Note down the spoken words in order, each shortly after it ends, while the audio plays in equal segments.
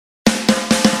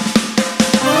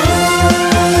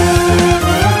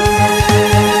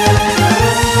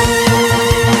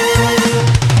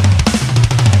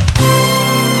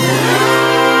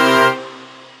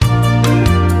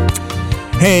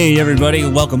Hey everybody,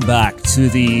 welcome back to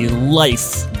the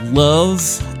Life, Love,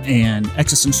 and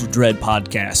Existential Dread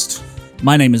podcast.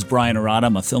 My name is Brian Arata.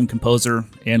 I'm a film composer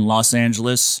in Los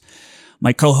Angeles.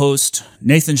 My co-host,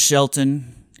 Nathan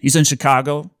Shelton, he's in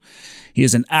Chicago. He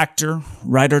is an actor,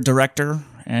 writer, director,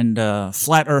 and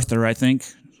flat earther, I think.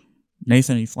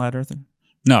 Nathan, are you flat earther?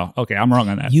 No, okay, I'm wrong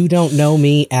on that. You don't know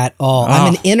me at all.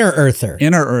 I'm an inner earther.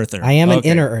 Inner earther. I am an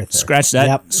inner earther. Scratch that.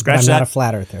 Yep, Scratch I'm that. not a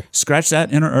flat earther. Scratch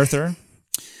that, inner earther.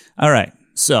 All right,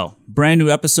 so brand new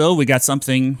episode. We got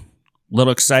something a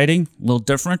little exciting, a little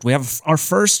different. We have our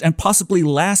first and possibly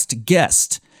last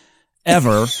guest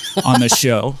ever on the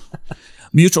show.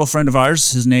 Mutual friend of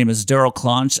ours. His name is Daryl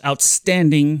Clonch.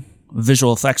 Outstanding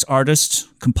visual effects artist,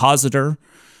 compositor.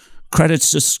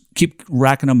 Credits just keep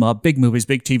racking them up. Big movies,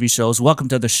 big TV shows. Welcome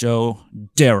to the show,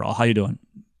 Daryl. How you doing?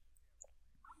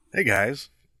 Hey guys,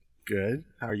 good.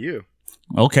 How are you?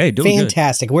 Okay, doing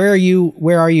Fantastic. Good.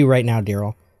 Where are you right now,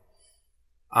 Daryl?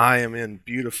 I am in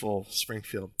beautiful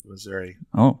Springfield, Missouri.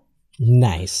 Oh,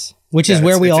 nice. Which is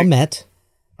where we all met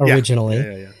originally.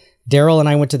 Yeah. Daryl and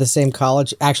I went to the same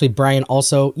college. Actually, Brian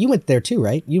also. You went there too,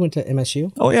 right? You went to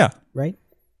MSU. Oh yeah, right.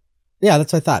 Yeah,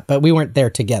 that's what I thought. But we weren't there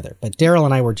together. But Daryl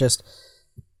and I were just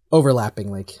overlapping.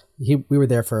 Like we were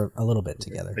there for a little bit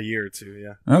together. A year or two,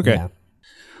 yeah. Okay. Yeah.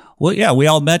 Well, yeah, we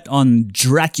all met on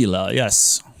Dracula.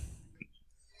 Yes.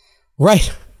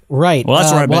 Right. Well,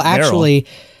 that's where I met Daryl. Actually,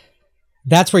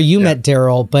 that's where you met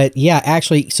Daryl. But yeah,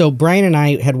 actually, so Brian and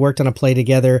I had worked on a play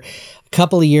together a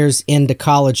couple of years into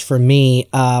college for me.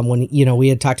 When we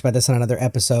had talked about this on another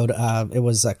episode. It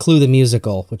was Clue the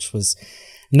Musical, which was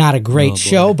not a great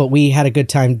show, but we had a good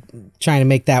time trying to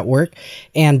make that work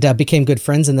and became good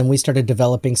friends. And then we started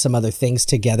developing some other things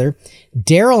together.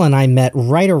 Daryl and I met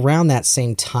right around that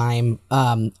same time.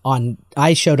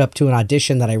 I showed up to an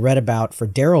audition that I read about for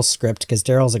Daryl's script because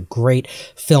Daryl's a great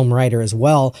film writer as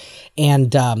well.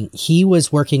 And he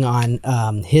was working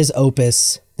on his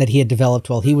opus that he had developed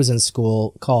while he was in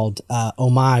school called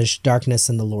Homage, Darkness,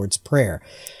 and the Lord's Prayer,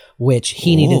 which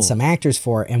he needed some actors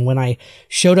for. And when I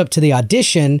showed up to the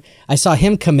audition, I saw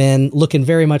him come in looking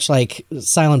very much like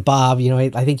Silent Bob.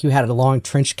 I think you had a long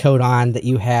trench coat on that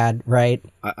you had, right?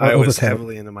 I was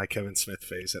heavily into my Kevin Smith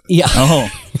phase at the time. Oh,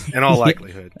 in all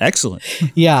likelihood. Excellent.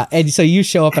 Yeah. And so you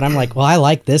show up and I'm like, well, I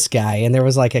like this guy. And there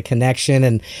was like a connection.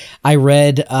 And I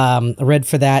read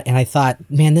for that. And I thought,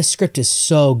 man, this script is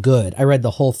so good. I read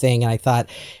the whole thing and I thought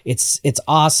it's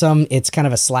awesome. It's kind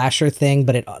of a slasher thing,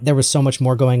 but there was so much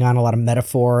more going on, a lot of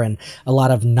metaphor and a lot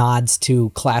of nods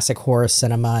to classic horror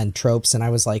cinema and tropes. And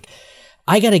I was like,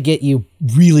 I got to get you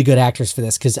really good actors for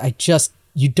this because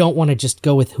you don't want to just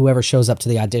go with whoever shows up to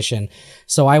the audition.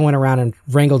 So I went around and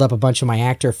wrangled up a bunch of my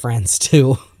actor friends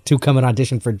to come and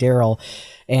audition for Daryl.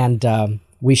 And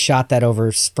we shot that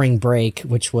over spring break,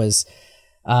 which was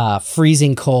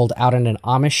freezing cold out in the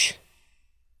Amish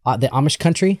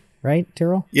country, right,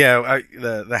 Daryl? Yeah,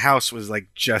 the house was like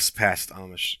just past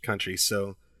Amish country.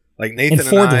 So like Nathan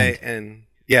and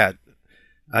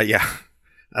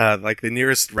I like the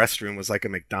nearest restroom was like a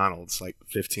McDonald's like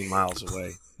 15 miles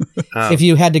away. If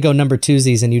you had to go number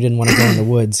twosies and you didn't want to go in the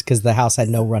woods because the house had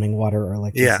no running water or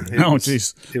electricity. Yeah.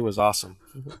 It was awesome.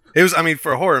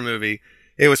 For a horror movie,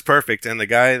 it was perfect. And the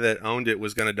guy that owned it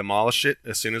was going to demolish it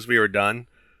as soon as we were done.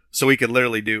 So we could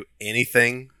literally do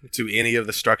anything to any of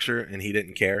the structure and he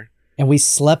didn't care. And we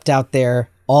slept out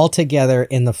there all together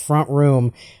in the front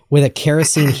room with a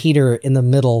kerosene heater in the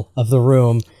middle of the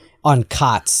room on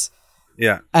cots.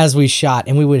 Yeah. As we shot,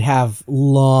 and we would have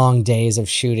long days of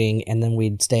shooting and then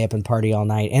we'd stay up and party all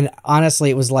night. And honestly,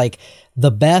 it was like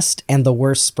the best and the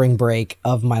worst spring break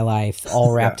of my life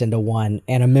all wrapped into one,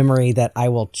 and a memory that I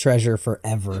will treasure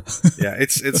forever. Yeah.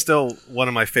 It's still one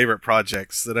of my favorite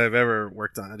projects that I've ever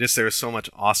worked on. There was so much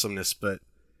awesomeness, but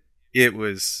it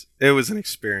was an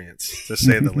experience to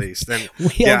say the least. And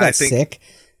we all got sick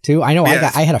too. I know.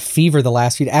 Yeah. I had a fever the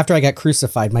last few. After I got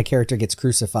crucified, my character gets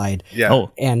crucified. Yeah.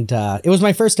 Oh. And it was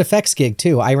my first effects gig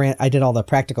too. I did all the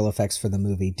practical effects for the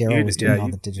movie. Daryl was doing all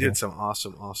the digital. You did some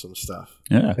awesome stuff.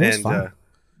 Yeah, it was fun.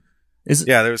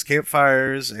 There was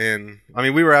campfires, and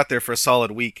we were out there for a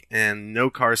solid week, and no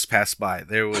cars passed by.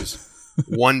 There was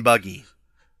one buggy,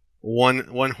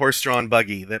 one horse-drawn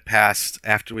buggy that passed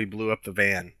after we blew up the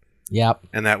van. Yep.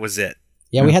 And that was it.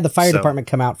 Yeah, we had the fire department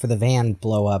come out for the van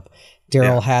blow up.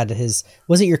 Daryl had his...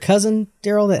 Was it your cousin,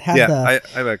 Daryl, that had the...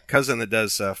 I have a cousin that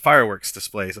does fireworks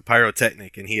displays, a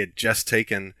pyrotechnic, and he had just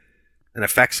taken an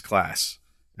effects class.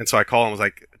 And so I called him and was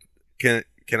like, can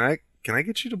I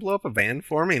get you to blow up a van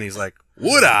for me? And he's like,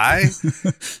 would I?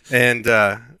 And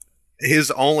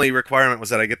his only requirement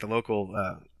was that I get the local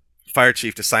fire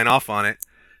chief to sign off on it.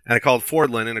 And I called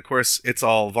Fordland, and of course it's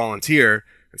all volunteer.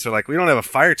 And so like, we don't have a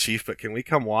fire chief, but can we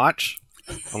come watch?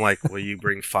 I'm like, will you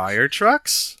bring fire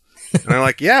trucks? And they're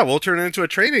like, yeah, we'll turn it into a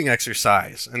training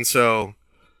exercise. And so,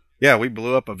 yeah, we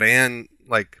blew up a van,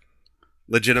 like,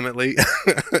 legitimately.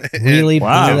 Really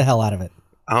Wow. blew the hell out of it.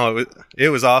 Oh, it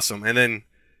was awesome. And then,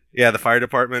 yeah, the fire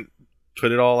department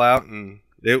put it all out, and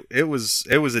it was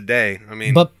a day. I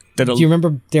mean, But Did do it- you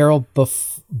remember, Daryl,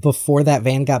 before that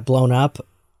van got blown up,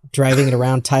 driving it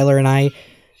around, Tyler and I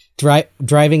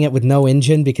driving it with no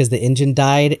engine because the engine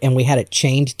died, and we had it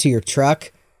chained to your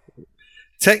truck?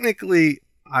 technically,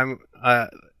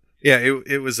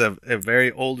 it was a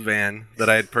very old van that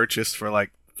I had purchased for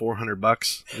like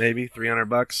 $400, maybe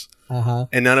 $300. Uh-huh.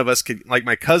 And none of us could, like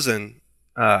my cousin,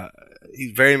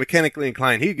 he's very mechanically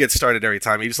inclined. He gets started every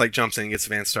time. He just like jumps in and gets the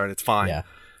van started. It's fine. Yeah.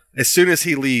 As soon as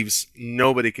he leaves,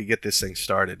 nobody could get this thing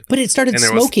started. But it started And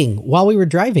there was- smoking while we were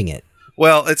driving it.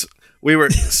 Well, we were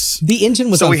The engine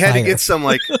was so on we had fire. to get some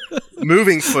like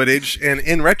moving footage, and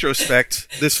in retrospect,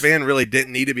 this van really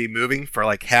didn't need to be moving for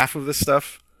like half of the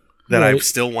stuff that I Right.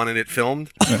 still wanted it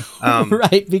filmed.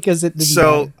 Right, because it didn't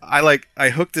So I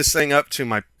hooked this thing up to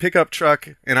my pickup truck,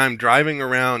 and I'm driving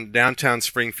around downtown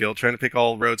Springfield trying to pick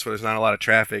all roads where there's not a lot of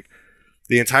traffic.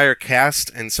 The entire cast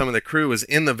and some of the crew was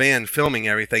in the van filming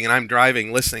everything, and I'm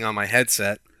driving, listening on my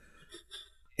headset.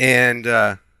 And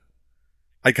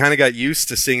I kind of got used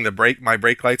to seeing my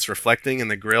brake lights reflecting in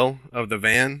the grill of the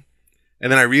van.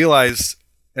 And then I realized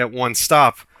at one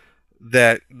stop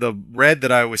that the red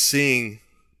that I was seeing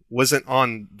wasn't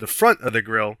on the front of the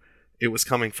grill. It was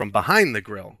coming from behind the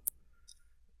grill.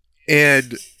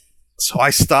 And so I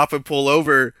stop and pull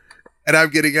over, and I'm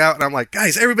getting out, and I'm like,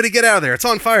 guys, everybody get out of there. It's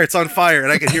on fire. It's on fire.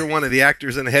 And I could hear one of the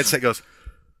actors in the headset goes,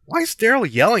 why is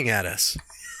Daryl yelling at us?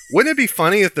 Wouldn't it be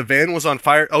funny if the van was on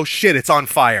fire? Oh, shit, it's on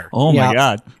fire. Oh Yeah. my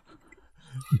God.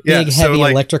 Yeah, big, so, heavy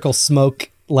like, electrical smoke,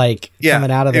 Yeah,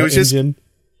 coming out of it the was just- engine.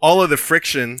 all of the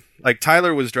friction, like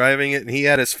Tyler was driving it and he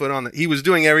had his foot on he was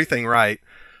doing everything right,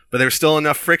 but there was still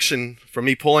enough friction from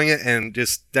me pulling it and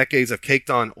just decades of caked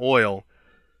on oil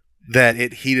that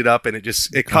it heated up and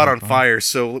it caught on fire.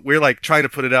 So we're like trying to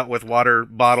put it out with water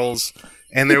bottles,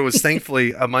 and there was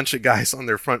thankfully a bunch of guys on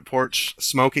their front porch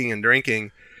smoking and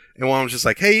drinking, and one was just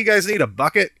like, hey, you guys need a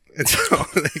bucket? And so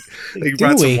they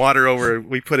brought some water over,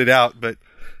 we put it out. But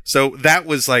so that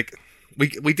was like,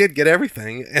 we did get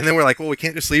everything, and then we're like, well, we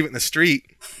can't just leave it in the street,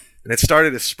 and it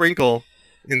started to sprinkle,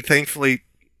 and thankfully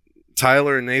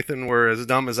Tyler and Nathan were as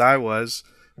dumb as I was.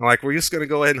 I'm like, we're just going to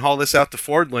go ahead and haul this out to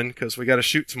Fordland because we got to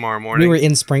shoot tomorrow morning. We were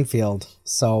in Springfield,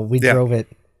 so we Yeah. drove it.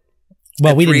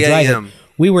 Well, At we didn't 3 drive a.m.. it.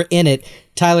 We were in it.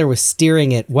 Tyler was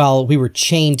steering it while we were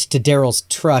chained to Daryl's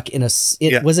truck in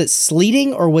Yeah. Was it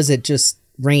sleeting or was it just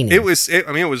raining? It was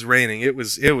raining. It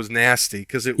was nasty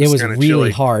because it It was was kind of really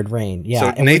chilly. hard rain. Yeah. So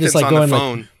and Nathan's we're just like on going the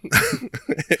phone,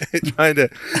 trying to,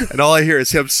 and all I hear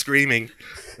is him screaming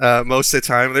most of the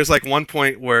time. There's like one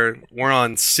point where we're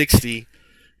on 60,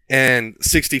 and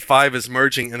 65 is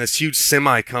merging, and this huge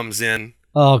semi comes in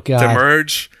oh to god.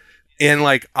 merge, and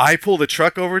like I pull the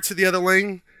truck over to the other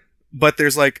lane, but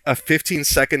there's like a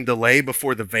 15-second delay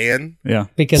before the van Yeah.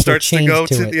 Because starts they're to chained go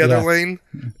to to it. the other yeah. lane.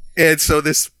 And so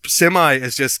this semi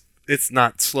is just, it's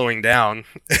not slowing down.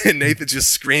 And Nathan's just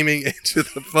screaming into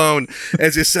the phone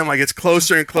as this semi gets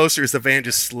closer and closer as the van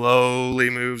just slowly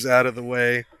moves out of the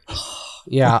way.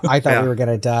 Yeah, I thought Yeah. we were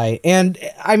gonna die. And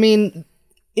I mean,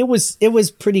 it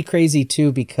was pretty crazy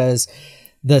too because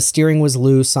the steering was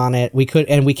loose on it. We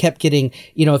kept getting,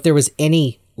 if there was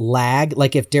any lag,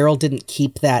 like if Daryl didn't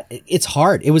keep that, it's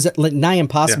hard. It was like nigh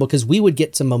impossible because we would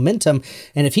get some momentum,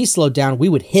 and if he slowed down, we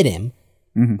would hit him.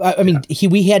 I mean,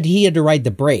 he had to ride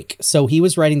the brake, so he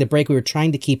was riding the brake. We were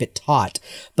trying to keep it taut,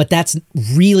 but that's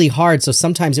really hard. So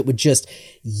sometimes it would just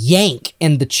yank,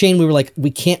 and the chain. We were like, we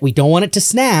don't want it to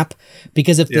snap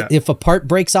because if a part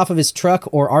breaks off of his truck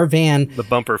or our van, The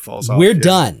bumper falls off. we're yeah.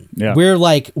 done. Yeah.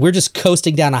 We're just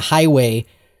coasting down a highway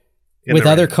In with the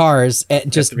other rain. cars at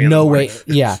just to be in the no morning. way.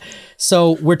 Yeah.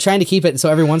 So we're trying to keep it. So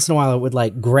every once in a while it would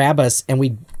like grab us, and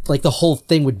we'd like the whole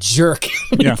thing would jerk.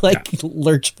 We'd Yeah.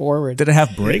 lurch forward. Did it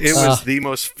have brakes? It was the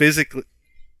most physically,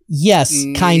 Yes,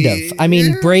 kind of. I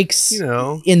mean, brakes.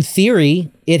 In theory,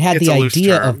 it had It's the a loose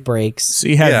idea term. of brakes, So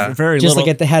you had Yeah. very just little,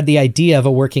 like it had the idea of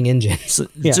a working engine. just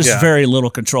Yeah. very little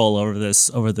control over this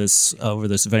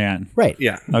van. Right.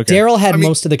 yeah. Okay. Daryl had I mean-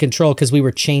 most of the control because we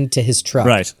were chained to his truck.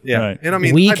 Right. Yeah. Right. And I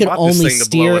mean, We I could bought this only thing to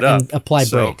steer blow it up, and apply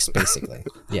so- brakes, basically.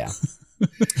 Yeah.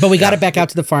 But we got it back out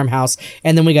to the farmhouse,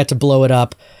 and then we got to blow it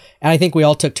up. And I think we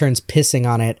all took turns pissing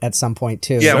on it at some point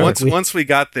too. Yeah, Right? once we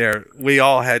got there, we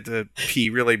all had to pee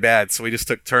really bad, so we just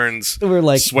took turns We were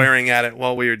like, swearing at it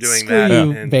while we were doing screw that.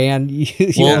 you, and- Van.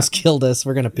 You almost killed us.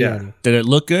 We're gonna pee Yeah. on you. Did it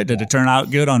look good? Did it turn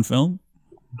out good on film?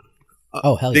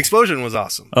 Oh hell The yeah! explosion was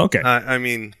awesome. Okay. I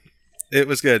mean, it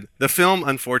was good. The film,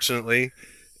 unfortunately,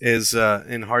 is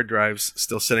in hard drives,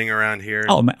 still sitting around here.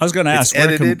 Oh, man, I was going to It's ask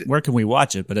edited. where can we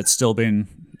watch it, but it's still being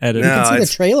edited. No, You can see the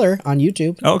it's- trailer on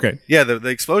YouTube. Oh, okay. Yeah, the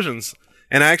explosions.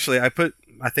 And actually, I put,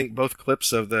 I think, both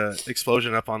clips of the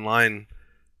explosion up online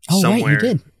Oh somewhere right, you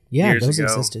did. Yeah, years those ago.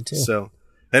 existed too. So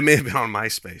that may have been on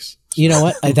MySpace. You know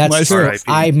what? That's MySpace. true. RIP.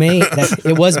 I may.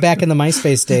 It was back in the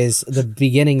MySpace days. The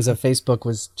beginnings of Facebook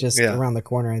was just Yeah. around the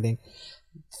corner, I think.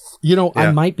 You know, I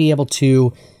Yeah. might be able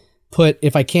to put,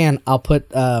 if I can, I'll put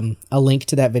a link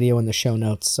to that video in the show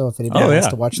notes. So if anybody wants yeah.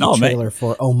 to watch the No, man. trailer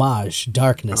for Homage,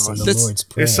 Darkness, and the This- Lord's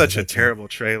Prayer. It's such a they call it. terrible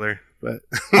trailer, but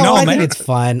Oh, No, I man. think it's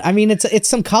fun. I mean, it's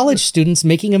some college students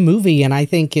making a movie, and I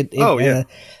think it Oh, yeah.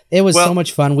 it was so Well-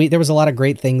 much fun. There was a lot of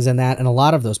great things in that, and a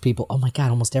lot of those people. Oh my god,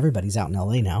 almost everybody's out in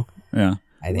LA now. Yeah.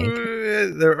 I think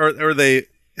or they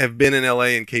have been in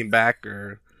LA and came back,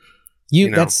 or you.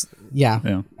 know. That's yeah.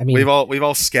 Yeah. I mean, we've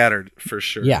all scattered for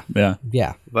sure. yeah, Yeah.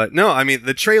 yeah. But no, I mean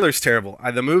the trailer's terrible.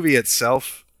 The movie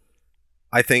itself,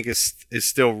 I think, is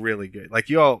still really good. Like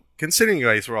you all, considering you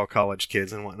guys were all college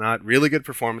kids and whatnot, really good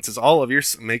performances. All of your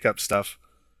makeup stuff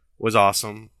was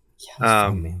awesome. Yeah, it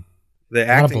was fun, man. The of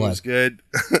acting blood. was good.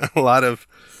 A lot of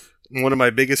one of my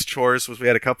biggest chores was we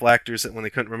had a couple actors that when they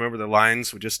couldn't remember their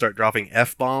lines would just start dropping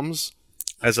F-bombs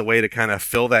as a way to kind of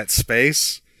fill that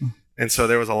space. And so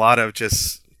there was a lot of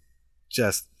just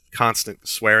constant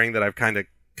swearing that I've kind of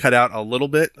cut out a little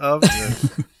bit of.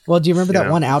 Well, do you remember that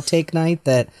know. one outtake night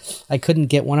that I couldn't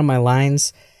get one of my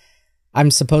lines?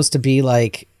 I'm supposed to be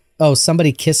like, oh,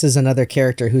 somebody kisses another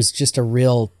character who's just a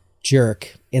real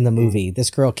jerk in the movie. This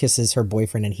girl kisses her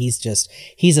boyfriend, and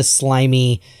he's a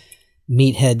slimy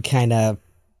meathead kind of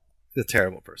a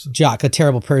terrible person. jock, a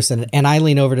terrible person. And I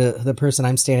lean over to the person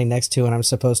I'm standing next to, and I'm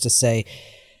supposed to say,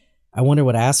 I wonder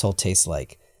what asshole tastes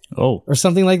like, Oh. or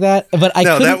something like that. But I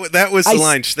No, couldn't. that was I the s-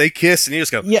 line. They kiss and you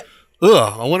just go, Yeah.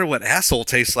 ugh, I wonder what asshole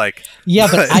tastes like. Yeah,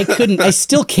 but I couldn't. I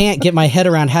still can't get my head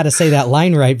around how to say that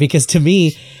line right, because to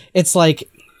me, it's like.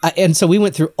 And so we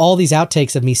went through all these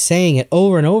outtakes of me saying it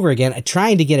over and over again,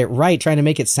 trying to get it right, trying to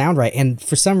make it sound right. And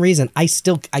for some reason, I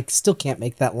still can't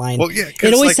make that line. Well, yeah, 'cause,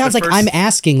 it always like, sounds the like first- I'm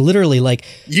asking, literally, like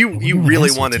You what really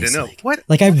asshole wanted to tastes know. like. What?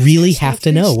 like I really asshole have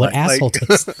to know tastes what like? asshole Like-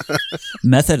 tastes.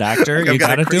 Method actor, I've you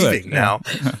got got a to do it. craving now.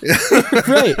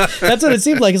 Right. That's what it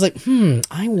seemed like. It's like,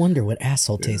 I wonder what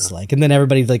asshole tastes like. And then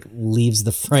everybody like leaves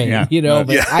the frame, Yeah. you know,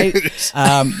 but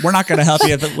Yeah. We're not going to help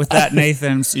you with that,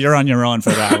 Nathan. So you're on your own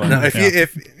for that one. No, if Yeah.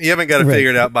 you haven't got it Right.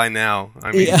 figured out by now,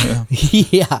 I mean, yeah.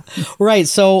 Yeah. Right.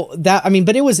 So that, I mean,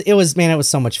 but it was, man, it was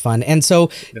so much fun. And so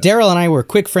Daryl and I were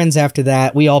quick friends after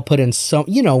that. We all put in so,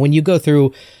 when you go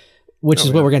through, which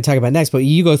is what we're going to talk about next, but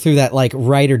you go through that like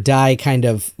ride or die kind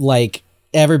of like,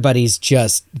 everybody's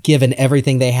just given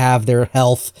everything they have, their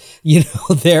health,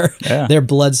 their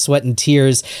blood, sweat, and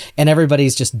tears, and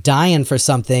everybody's just dying for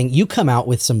something. You come out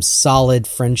with some solid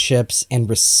friendships and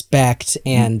respect,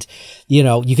 and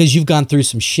because you've gone through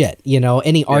some shit.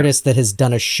 Any artist that has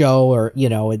done a show or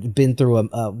been through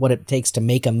what it takes to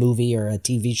make a movie or a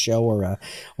TV show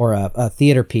or a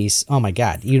theater piece. Oh my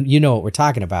God, you know what we're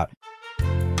talking about.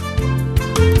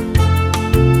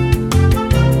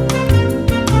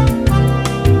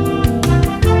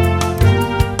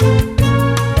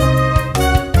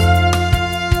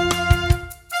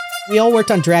 We all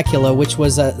worked on Dracula, which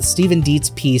was a Stephen Dietz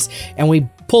piece, and we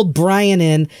pulled Brian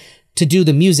in to do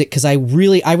the music because I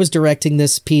was directing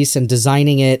this piece and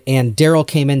designing it, and Daryl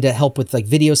came in to help with like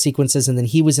video sequences, and then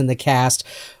he was in the cast,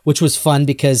 which was fun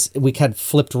because we had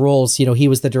flipped roles. He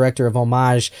was the director of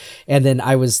Homage, and then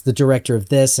I was the director of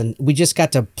this, and we just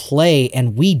got to play,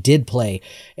 and we did play.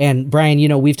 And Brian,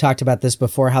 we've talked about this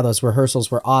before, how those rehearsals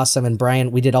were awesome. And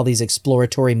Brian, we did all these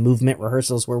exploratory movement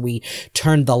rehearsals where we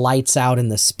turned the lights out in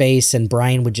the space, and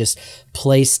Brian would just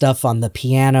play stuff on the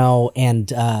piano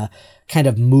and kind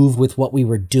of move with what we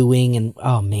were doing. And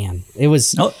oh man, it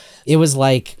was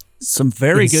like some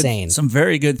very insane.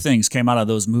 good things came out of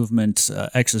those movement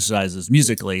exercises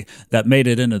musically that made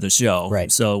it into the show.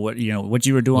 Right. So what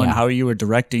you were doing, Yeah. how you were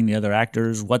directing the other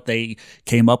actors, what they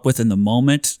came up with in the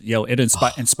moment, it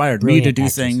inspired me to brilliant do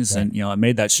actors, things, right. and it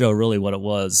made that show really what it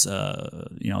was.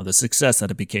 The success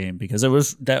that it became, because it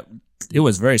was that it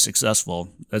was very successful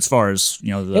as far as,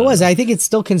 It was. I think it's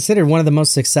still considered one of the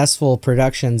most successful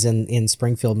productions in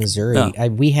Springfield, Missouri.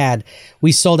 Yeah.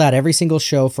 We sold out every single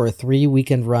show for a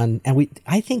 3-weekend run, and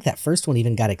I think that first one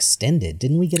even got extended.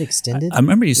 Didn't we get extended? I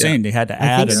remember you saying they had to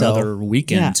add another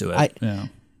weekend to it.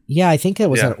 I think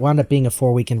it wound up being a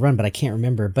 4-weekend run, but I can't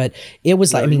remember. But it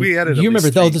was like, you remember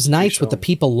those nights with the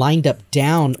people lined up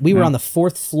down. We were on the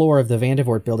 4th floor of the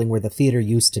Vandervoort building where the theater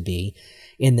used to be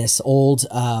in this old,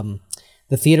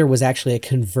 the theater was actually a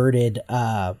converted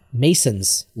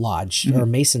Mason's lodge or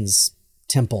Mason's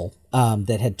temple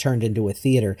that had turned into a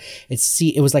theater.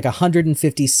 It was like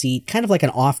 150 seat, kind of like an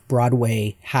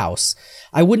off-Broadway house.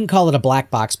 I wouldn't call it a black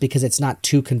box because it's not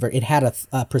too converted. It had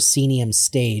a proscenium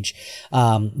stage,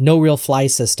 no real fly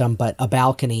system, but a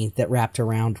balcony that wrapped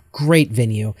around. Great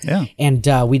venue. Yeah. And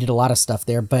we did a lot of stuff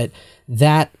there. But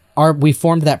we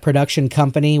formed that production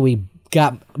company. We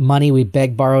got money, we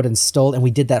begged, borrowed, and stole, and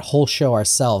we did that whole show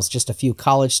ourselves, just a few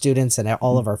college students and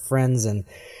all of our friends, and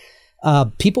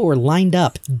people were lined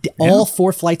up all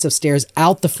 4 flights of stairs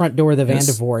out the front door of the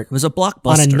Vandervoort. It was a blockbuster.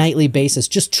 On a nightly basis,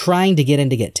 just trying to get in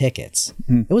to get tickets.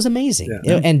 It was amazing.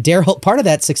 And Daryl, part of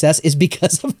that success is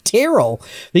because of Daryl,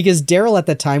 because Daryl at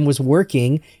the time was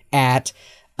working at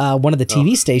one of the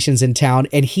TV stations in town,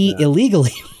 and he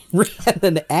illegally ran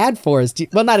an ad for us.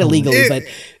 Well, not illegally, but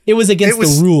it was against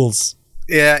the rules.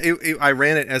 Yeah, I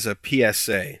ran it as a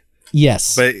PSA.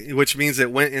 Yes. But which means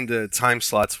it went into time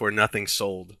slots where nothing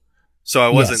sold. So I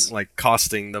wasn't like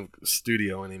costing the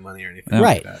studio any money or anything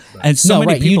like that. But. And so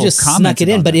many people you just snuck it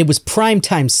in, but it was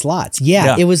primetime slots.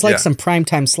 Yeah, it was like some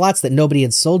primetime slots that nobody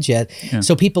had sold yet. Yeah.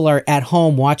 So people are at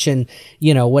home watching,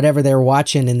 whatever they're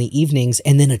watching in the evenings,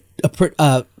 and then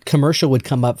a commercial would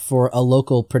come up for a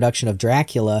local production of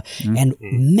Dracula, and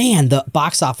man, the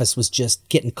box office was just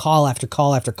getting call after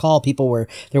call after call.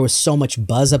 There was so much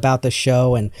buzz about the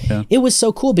show, and it was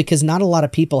so cool because not a lot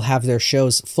of people have their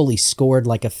shows fully scored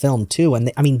like a film too. And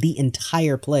the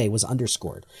entire play was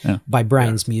underscored by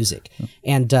Brian's music,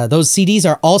 and those CDs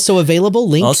are also available.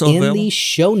 Link in the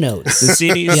show notes. The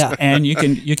CDs, and you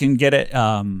can get it.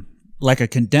 Like a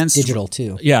condensed digital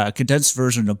too. Yeah, a condensed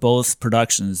version of both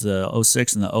productions, the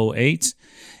 06 and the 08,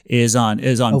 is on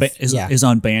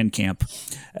Bandcamp.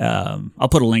 I'll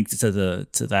put a link to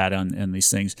that on these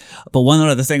things. But one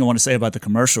other thing I want to say about the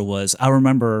commercial was I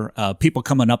remember people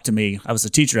coming up to me. I was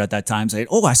a teacher at that time, saying,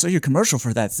 "Oh, I saw your commercial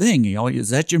for that thing. Is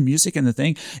that your music in the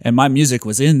thing?" And my music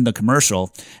was in the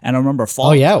commercial. And I remember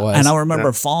falling. Oh yeah, it was. And I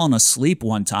remember falling asleep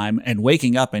one time and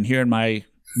waking up and hearing my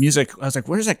music. I was like,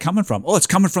 where's that coming from? Oh, it's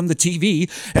coming from the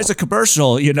TV. It's a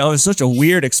commercial. It's such a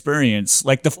weird experience.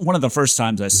 Like one of the first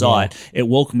times I saw it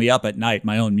woke me up at night,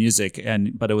 my own music,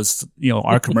 but it was,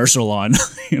 our commercial on.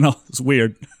 It's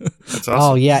weird. That's awesome.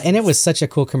 Oh yeah, and it was such a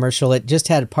cool commercial. It just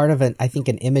had part of an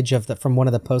image of from one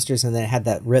of the posters, and then it had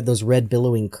those red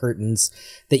billowing curtains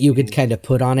that you could kind of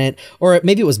put on it, or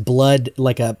maybe it was blood,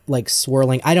 like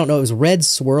swirling. I don't know. It was red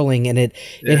swirling, and it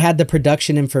had the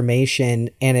production information,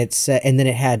 and and then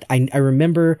it had, I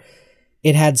remember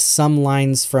it had some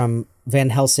lines from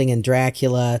Van Helsing and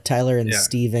Dracula, Tyler and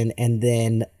Stephen, and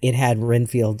then it had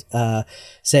Renfield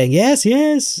saying, yes,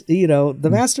 the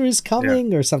master is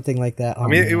coming, or something like that.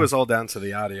 It was all down to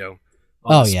the audio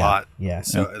on the spot. Yeah.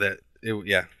 So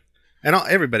and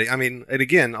everybody, and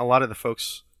again, a lot of the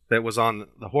folks that was on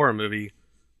the horror movie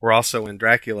were also in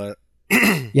Dracula.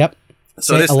 Yep.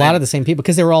 So a lot of the same people,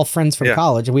 because they were all friends from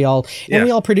college. We all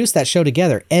produced that show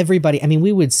together. Everybody,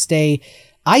 we would stay.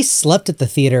 I slept at the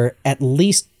theater at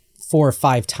least 4 or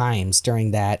 5 times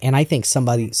during that, and I think some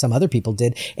other people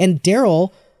did. And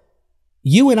Daryl,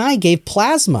 you and I gave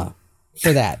plasma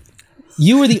for that.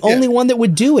 You were the only one that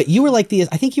would do it. You were I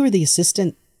think you were the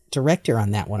assistant director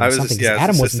on that one or something.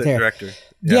 Adam wasn't there. Director.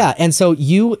 Yeah, and so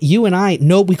you and I,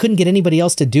 we couldn't get anybody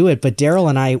else to do it, but Daryl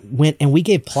and I went and we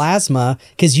gave plasma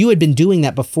because you had been doing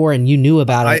that before and you knew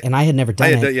about it, and I had never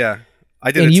done it.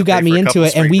 I did. And you got me into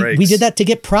it, and we did that to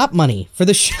get prop money for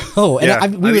the show.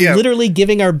 And we were literally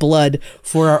giving our blood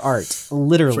for our art,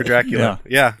 literally. For Dracula.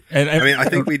 Yeah. And I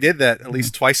think we did that at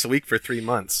least twice a week for 3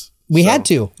 months. We had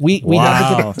to. We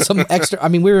had to get some extra.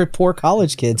 We were poor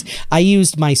college kids. I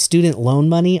used my student loan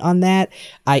money on that.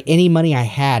 Any money I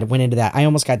had went into that. I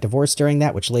almost got divorced during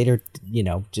that, which later,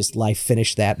 just life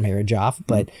finished that marriage off,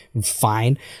 but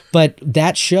fine. But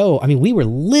that show, we were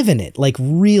living it, like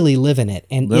really living it.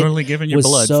 And literally giving your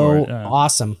blood for it.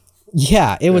 Awesome.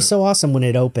 Yeah, it was so awesome when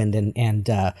it opened,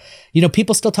 and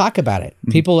people still talk about it.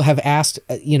 People have asked,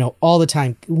 all the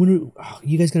time, when are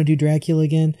you guys going to do Dracula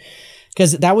again?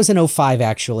 Because that was in 2005,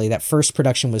 actually. That first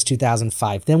production was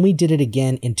 2005. Then we did it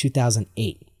again in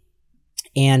 2008.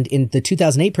 And in the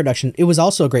 2008 production, it was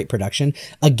also a great production.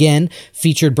 Again,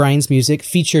 featured Brian's music,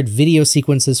 featured video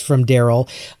sequences from Daryl.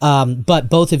 But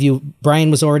both of you, Brian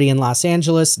was already in Los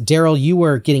Angeles. Daryl, you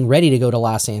were getting ready to go to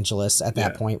Los Angeles at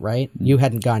that point, right? You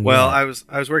hadn't gone Well, yet.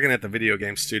 I was working at the video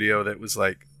game studio that was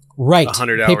like Right.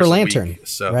 100 hours Paper a Lantern, week.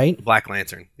 So right? Black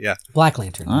Lantern. Yeah. Black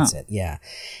Lantern, that's it. Yeah.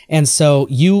 And so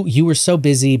you were so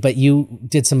busy, but you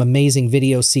did some amazing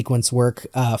video sequence work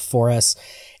for us,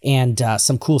 and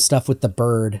some cool stuff with the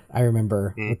bird, I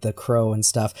remember, with the crow and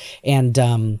stuff,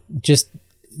 and just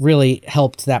really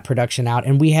helped that production out.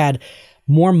 And we had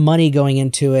more money going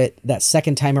into it. That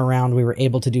second time around, we were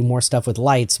able to do more stuff with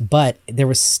lights, but there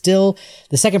was still,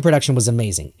 the second production was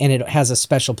amazing, and it has a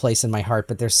special place in my heart,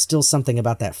 but there's still something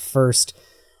about that first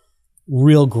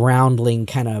real groundling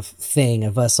kind of thing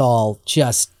of us all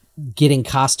just getting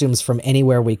costumes from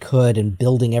anywhere we could and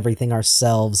building everything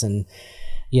ourselves, and,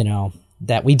 you know,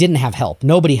 that we didn't have help.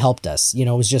 Nobody helped us. You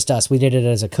know, it was just us. We did it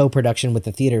as a co-production with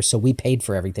the theater, so we paid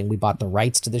for everything. We bought the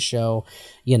rights to the show,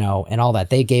 you know, and all that.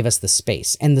 They gave us the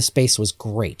space, and the space was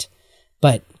great.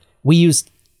 But we used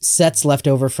sets left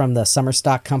over from the Summer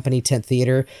Stock Company tent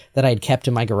theater that I had kept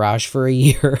in my garage for a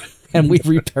year, and we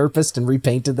repurposed and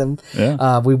repainted them.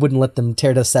 Yeah. We wouldn't let them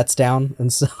tear the sets down,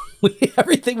 and so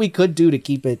everything we could do to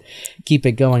keep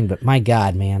it going. But my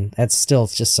God, man, that's still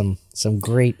just some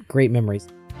great memories.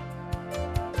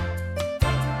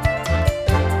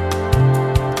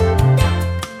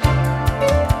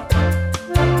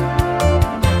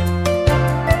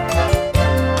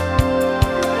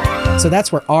 So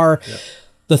that's where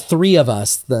the three of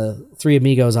us, the three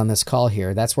amigos on this call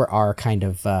here, that's where our kind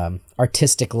of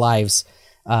artistic lives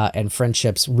and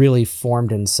friendships really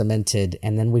formed and cemented.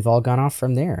 And then we've all gone off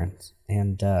from there.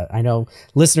 And I know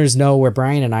listeners know where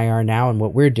Brian and I are now and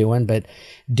what we're doing. But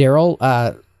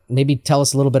Daryl, maybe tell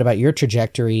us a little bit about your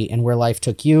trajectory and where life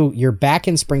took you. You're back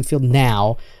in Springfield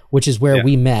now, which is where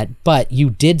we met, but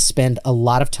you did spend a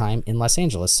lot of time in Los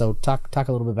Angeles. So talk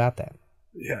a little bit about that.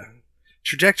 Yeah.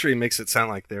 Trajectory makes it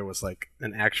sound like there was like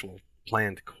an actual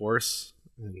planned course,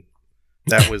 and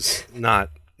that was not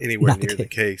anywhere near the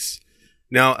case.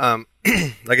 Now,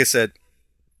 like I said,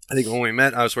 I think when we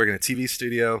met, I was working at a TV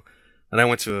studio, and I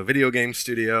went to a video game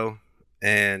studio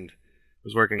and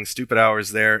was working stupid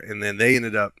hours there. And then they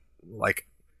ended up like,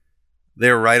 they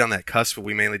were right on that cusp where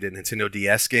we mainly did Nintendo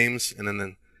DS games. And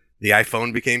then the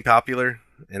iPhone became popular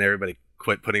and everybody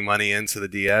quit putting money into the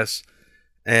DS.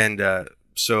 And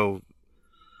so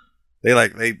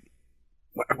I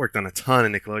worked on a ton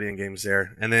of Nickelodeon games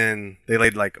there, and then they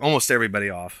laid like almost everybody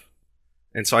off.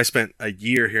 And so I spent a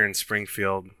year here in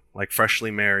Springfield, like freshly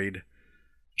married,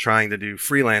 trying to do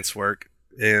freelance work.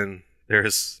 And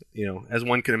there's, you know, as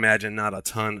one can imagine, not a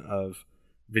ton of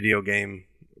video game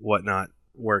whatnot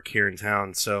work here in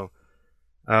town. So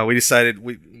we decided,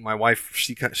 my wife,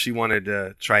 she wanted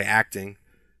to try acting,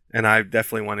 and I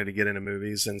definitely wanted to get into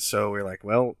movies. And so we're like,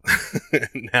 well,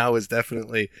 now is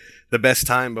definitely the best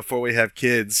time before we have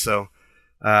kids. So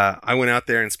I went out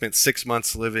there and spent 6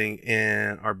 months living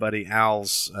in our buddy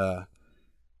Al's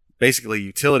basically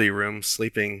utility room,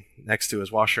 sleeping next to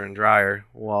his washer and dryer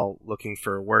while looking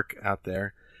for work out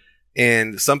there.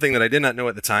 And something that I did not know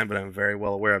at the time, but I'm very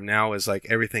well aware of now, is like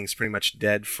everything's pretty much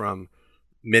dead from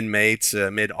mid-May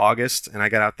to mid-August. And I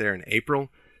got out there in April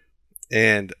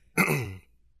and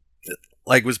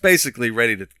like was basically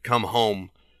ready to come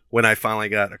home when I finally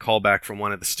got a call back from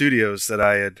one of the studios that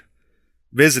I had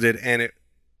visited. And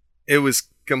it was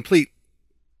complete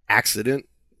accident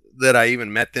that I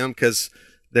even met them, because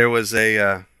there was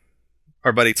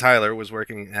our buddy Tyler was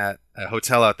working at a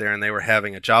hotel out there, and they were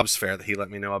having a jobs fair that he let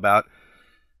me know about.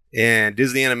 And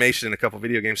Disney Animation and a couple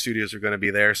video game studios were going to be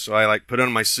there. So I like put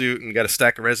on my suit and got a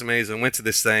stack of resumes and went to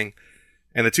this thing.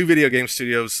 And the two video game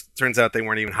studios, turns out they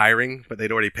weren't even hiring, but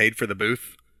they'd already paid for the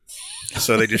booth.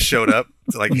 So they just showed up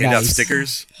to like hand out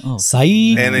stickers. Oh,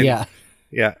 Saeed. And then, yeah.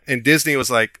 Yeah. And Disney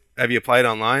was like, have you applied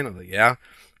online? I was like, yeah.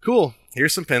 Cool.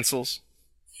 Here's some pencils.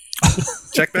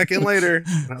 Check back in later.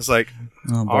 And I was like,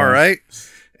 all right.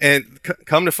 And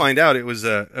come to find out, it was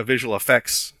a visual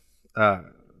effects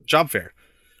job fair.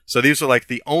 So these were like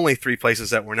the only three places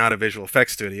that were not a visual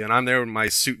effects studio. And I'm there with my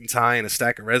suit and tie and a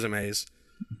stack of resumes.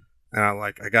 And I'm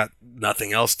like, I got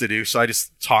nothing else to do. So I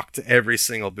just talked to every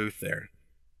single booth there.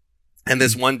 And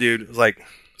this one dude was like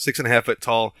 6.5 foot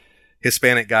tall,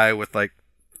 Hispanic guy with like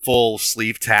full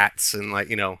sleeve tats and like,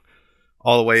 you know,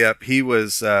 all the way up. He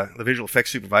was the visual effects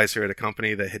supervisor at a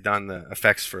company that had done the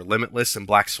effects for Limitless and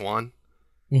Black Swan.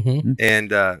 Mm-hmm.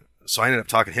 And so I ended up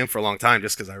talking to him for a long time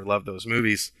just because I love those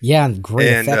movies. Yeah, and great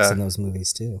effects in those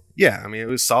movies too. Yeah, I mean, it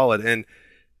was solid.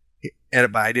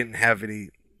 But I didn't have any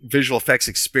visual effects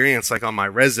experience like on my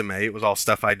resume. It was all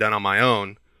stuff I'd done on my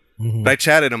own. Mhm. But I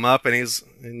chatted him up, and he's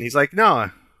like,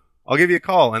 no, I'll give you a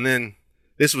call. And then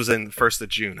this was in the 1st of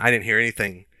June. I didn't hear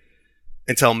anything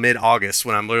until mid-August,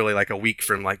 when I'm literally like a week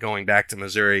from like going back to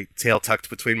Missouri, tail tucked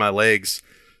between my legs.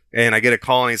 And I get a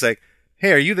call, and he's like,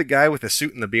 hey, are you the guy with the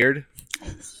suit and the beard?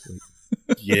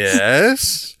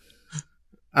 Yes.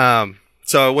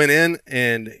 So I went in,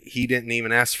 and he didn't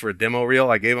even ask for a demo reel.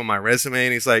 I gave him my resume,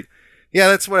 and he's like, yeah,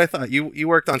 that's what I thought. You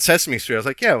worked on Sesame Street. I was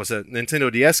like, yeah, it was a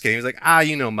Nintendo DS game. He's like,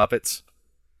 you know Muppets.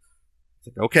 I was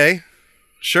like, okay,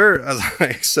 sure. I was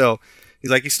like, so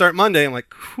he's like, you start Monday. I'm like,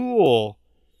 cool.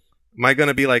 Am I going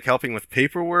to be like helping with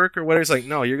paperwork or whatever? He's like,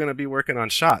 no, you're going to be working on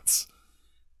shots.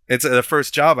 It's the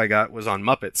first job I got was on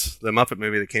Muppets, the Muppet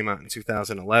movie that came out in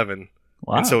 2011.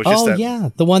 Wow. And so it's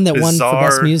just the one that won for best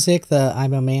bizarre- music. The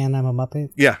I'm a Man, I'm a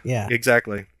Muppet. Yeah, Yeah.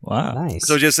 exactly. Wow. Nice.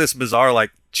 So just this bizarre,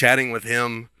 like chatting with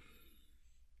him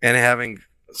and having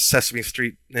Sesame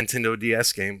Street Nintendo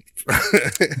DS game.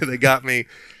 They got me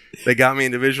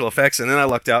into visual effects, and then I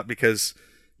lucked out because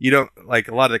you don't like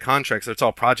a lot of the contracts. It's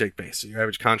all project based. So your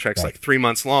average contract's like 3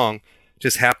 months long.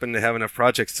 Just happened to have enough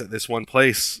projects at this one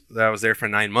place that I was there for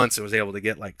 9 months and was able to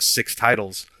get like 6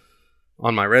 titles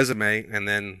on my resume, and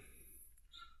then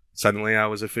suddenly I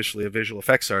was officially a visual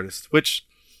effects artist, which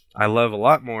I love a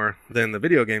lot more than the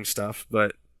video game stuff,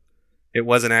 but it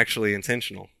wasn't actually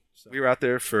intentional. So we were out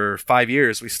there for 5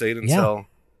 years. We stayed until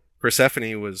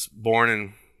Persephone was born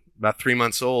and about 3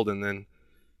 months old, and then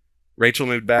Rachel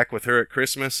moved back with her at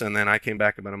Christmas, and then I came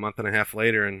back about a month and a half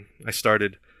later, and I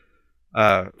started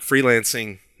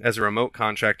freelancing as a remote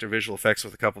contractor, visual effects,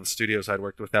 with a couple of the studios I'd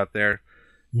worked with out there,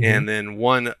 and then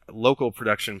one local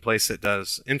production place that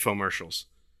does infomercials.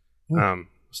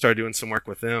 Started doing some work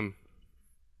with them.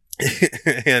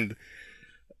 And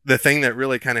the thing that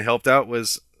really kind of helped out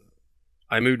was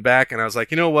I moved back, and I was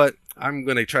like, you know what? I'm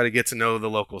going to try to get to know the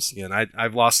locals again.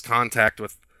 I've lost contact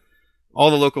with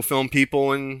all the local film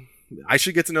people, and I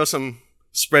should get to know some,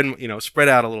 spread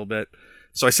out a little bit.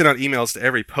 So I sent out emails to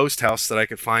every post house that I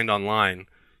could find online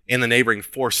in the neighboring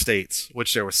 4 states,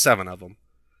 which there were 7 of them.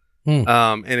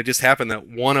 And it just happened that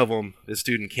one of them, this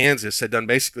dude in Kansas, had done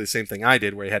basically the same thing I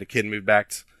did, where he had a kid move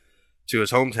back to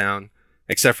his hometown,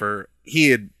 except for he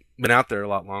had been out there a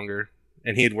lot longer,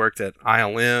 and he had worked at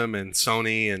ILM and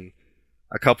Sony and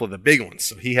a couple of the big ones.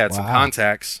 So he had some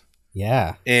contacts.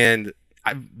 Yeah. And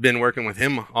I've been working with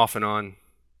him off and on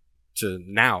to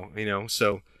now,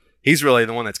 so he's really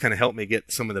the one that's kind of helped me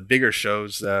get some of the bigger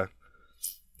shows.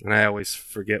 And I always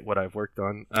forget what I've worked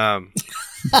on.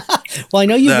 Well, I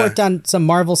know you've worked on some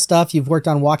Marvel stuff. You've worked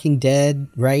on Walking Dead,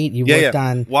 right? You've worked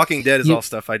on Walking Dead is all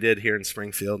stuff I did here in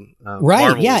Springfield. Right,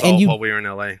 Marvel yeah, was and all you- while we were in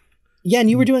LA. Yeah,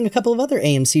 and you were doing a couple of other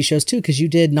AMC shows too, because you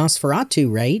did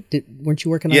Nosferatu, right? Weren't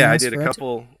you working on? Yeah,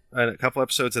 Nosferatu? I did a couple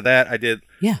episodes of that. I did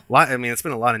a lot. I mean, it's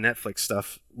been a lot of Netflix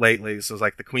stuff lately. So it was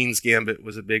like The Queen's Gambit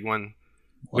was a big one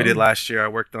we did last year. I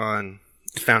worked on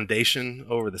Foundation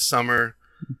over the summer.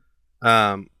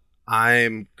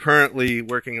 I'm currently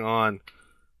working on.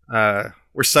 We're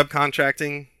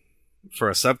subcontracting for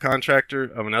a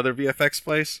subcontractor of another VFX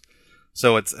place,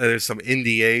 so there's some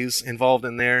NDAs involved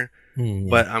in there.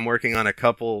 But I'm working on a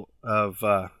couple of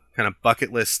kind of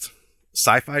bucket list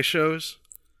sci-fi shows.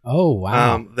 Oh,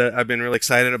 wow. That I've been really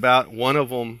excited about. One of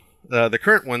them, the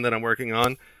current one that I'm working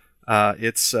on,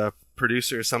 it's a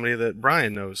producer, somebody that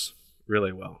Brian knows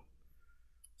really well.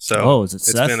 So is it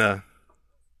Seth?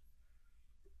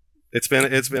 It's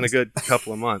been a good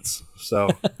couple of months. So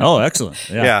Excellent.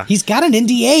 Yeah. He's got an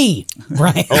NDA,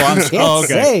 Brian.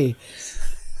 okay. Say.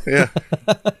 Yeah.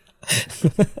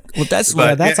 Well, that's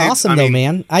But That's it- awesome, I though,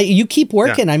 mean- man. You keep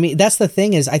working. I mean, that's the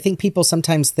thing is, I think people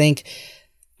sometimes think,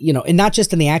 and not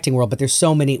just in the acting world, but there's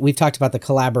so many. We've talked about the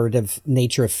collaborative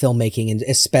nature of filmmaking, and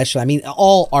especially, I mean,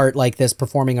 all art like this,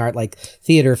 performing art like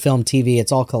theater, film, TV,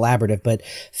 it's all collaborative. But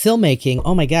filmmaking,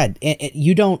 oh my God,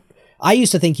 you don't. I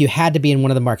used to think you had to be in one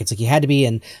of the markets, like you had to be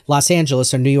in Los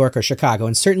Angeles or New York or Chicago.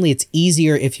 And certainly it's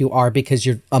easier if you are because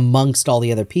you're amongst all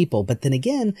the other people. But then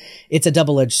again, it's a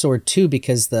double-edged sword too,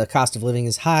 because the cost of living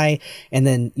is high. And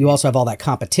then you also have all that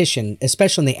competition,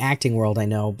 especially in the acting world, I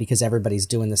know, because everybody's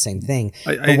doing the same thing.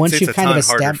 I'd say it's a ton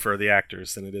harder for the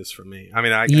actors than it is for me. I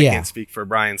mean, I can't speak for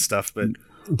Brian's stuff, but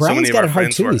Brian's got it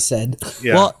hard too, he said.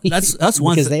 Yeah. Well, that's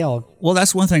one because thing. Well,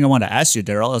 that's one thing I want to ask you,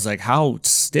 Daryl. Is like, how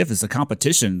stiff is the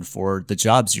competition for the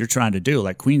jobs you're trying to do?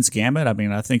 Like Queen's Gambit. I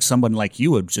mean, I think someone like you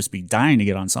would just be dying to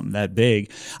get on something that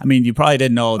big. I mean, you probably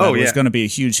didn't know that it was going to be a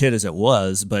huge hit as it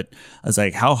was, but I was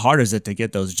like, how hard is it to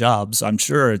get those jobs? I'm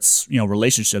sure it's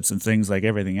relationships and things like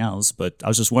everything else, but I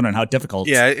was just wondering how difficult,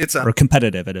 or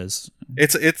competitive it is.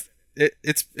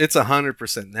 it's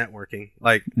 100% networking.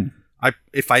 Like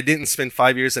if I didn't spend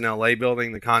 5 years in LA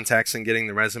building the contacts and getting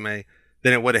the resume,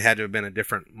 then it would have had to have been a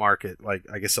different market, like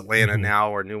I guess Atlanta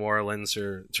now, or New Orleans,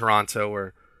 or Toronto,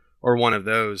 or one of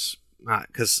those.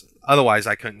 Because otherwise,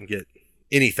 I couldn't get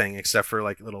anything except for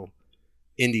like little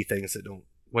indie things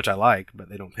which I like, but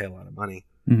they don't pay a lot of money.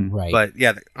 Right. But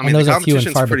yeah, I mean, and those the are few and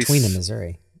competition's far pretty between in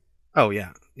Missouri. Oh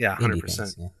yeah, 100%.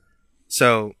 Things, yeah.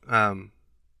 So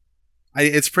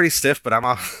it's pretty stiff, but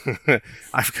I'm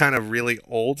kind of really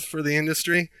old for the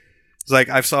industry. It's like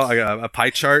I saw a pie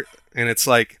chart, and it's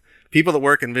like people that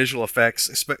work in visual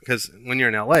effects, because when you're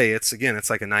in LA, it's like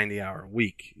a 90-hour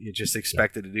week. You're just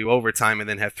expected to do overtime and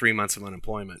then have 3 months of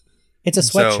unemployment. It's a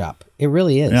sweatshop. It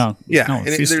really is. Yeah, No, and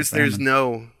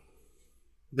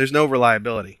there's no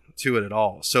reliability to it at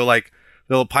all. So like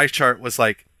the little pie chart was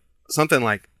like something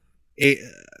like a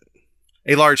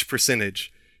large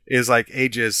percentage is like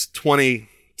ages 20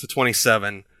 to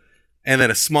 27, and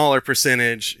then a smaller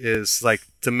percentage is like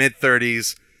to mid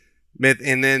 30s,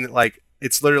 and then like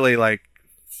it's literally like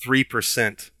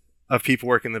 3% of people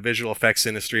working in the visual effects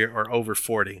industry are over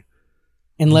 40.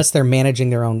 Unless they're managing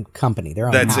their own company, their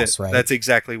own house, right? That's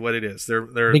exactly what it is. They're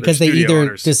because they studio either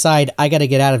owners. decide I got to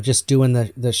get out of just doing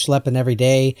the schlepping every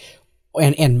day,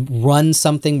 and run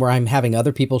something where I'm having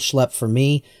other people schlep for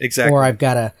me, Exactly. or I've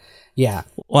got to, yeah.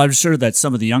 Well, I'm sure that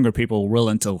some of the younger people are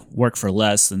willing to work for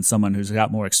less than someone who's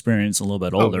got more experience, a little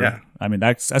bit older. yeah. I mean,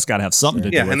 that's got to have something to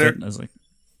do with it. It's like,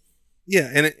 Yeah,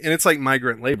 and it's like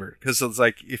migrant labor, because it's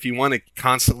like if you want to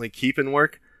constantly keep in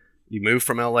work, you move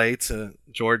from LA to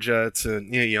Georgia to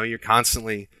you're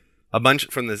constantly a bunch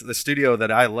from the studio that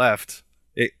I left.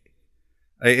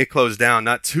 It closed down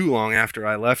not too long after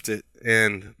I left it,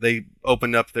 and they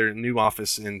opened up their new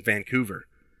office in Vancouver,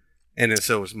 and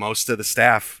so it was most of the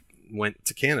staff went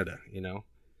to Canada.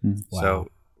 Wow. So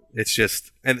it's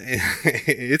just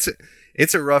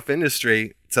it's a rough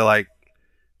industry to like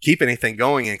keep anything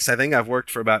going in, because I think I've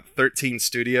worked for about 13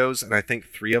 studios, and I think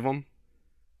 3 of them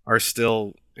are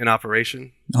still in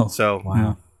operation. Oh, so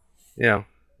wow. Well,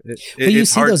 you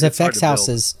see those effects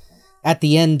houses at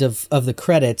the end of the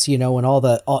credits, and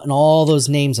all those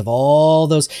names of all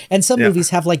those, and some movies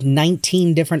have like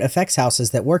 19 different effects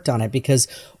houses that worked on it, because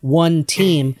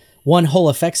one whole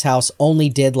effects house only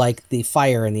did like the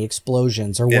fire and the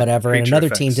explosions or whatever, and another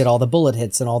team did all the bullet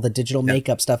hits and all the digital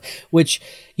makeup stuff, which,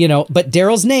 but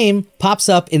Daryl's name pops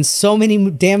up in so many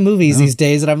damn movies these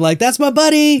days, and I'm like, that's my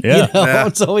buddy.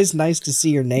 It's always nice to see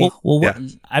your name.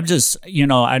 I'm just,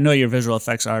 I know you're a visual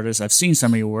effects artist. I've seen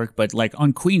some of your work, but like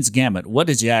on Queen's Gambit, what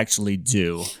did you actually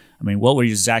do? I mean, what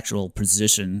was your actual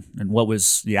position, and what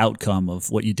was the outcome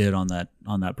of what you did on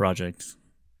that project?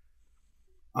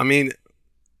 I mean,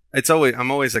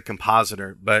 I'm always a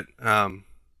compositor, but it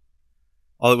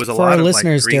was a for lot our of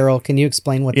listeners, like Daryl, can you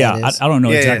explain what that is? I don't know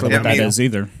exactly what that is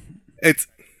either. It's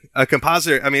a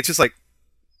compositor. I mean, it's just like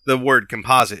the word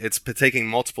composite. It's taking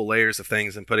multiple layers of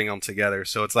things and putting them together.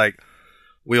 So it's like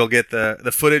we'll get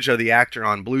the footage of the actor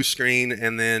on blue screen,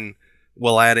 and then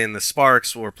we'll add in the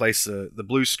sparks. We'll replace the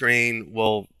blue screen.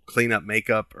 We'll clean up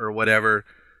makeup or whatever.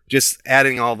 Just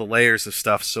adding all the layers of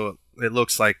stuff so it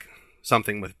looks like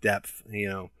something with depth,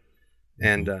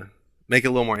 and make it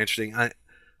a little more interesting.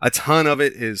 A ton of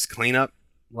it is cleanup.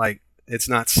 Like, it's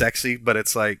not sexy, but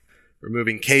it's like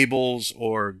removing cables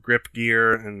or grip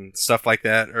gear and stuff like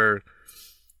that, or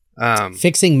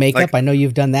fixing makeup. I know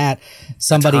you've done that.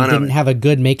 Somebody didn't have a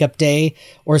good makeup day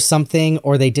or something,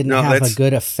 or they didn't have a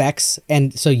good effects,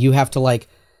 and so you have to like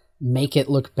make it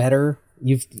look better.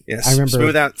 I remember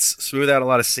smooth out a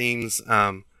lot of seams.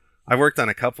 I worked on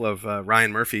a couple of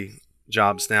Ryan Murphy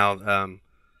jobs now.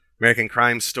 American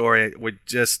Crime Story. We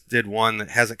just did one that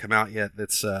hasn't come out yet.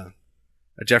 That's a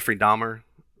Jeffrey Dahmer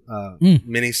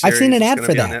miniseries. I've seen an ad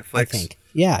for that, Netflix. I think.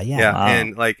 Yeah. Wow.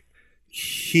 And like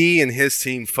he and his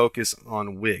team focus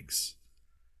on wigs,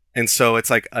 and so it's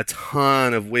like a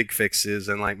ton of wig fixes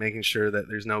and like making sure that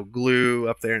there's no glue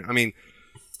up there. I mean,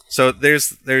 so there's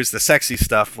the sexy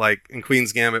stuff, like in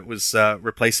Queen's Gambit was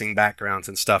replacing backgrounds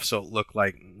and stuff so it looked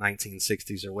like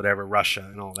 1960s or whatever, Russia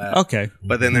and all that. Okay.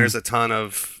 But then there's a ton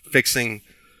of fixing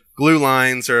glue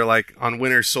lines, or like on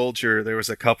Winter Soldier, there was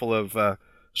a couple of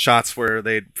shots where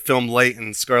they'd filmed late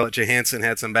and Scarlett Johansson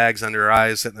had some bags under her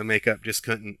eyes that the makeup just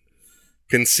couldn't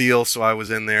conceal. So I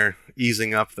was in there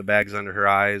easing up the bags under her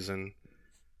eyes. And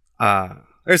I've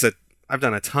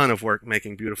done a ton of work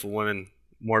making beautiful women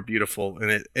more beautiful,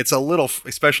 and it's a little,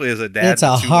 especially as a dad. It's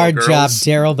a hard job,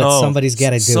 Daryl, but somebody's got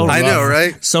to do it. I know,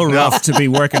 right? So rough to be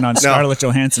working on Scarlett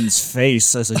Johansson's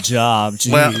face as a job.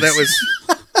 Jeez. Well, that was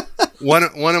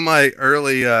one of my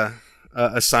early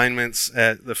assignments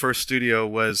at the first studio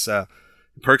was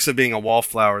Perks of Being a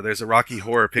Wallflower. There's a Rocky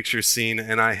Horror Picture Scene,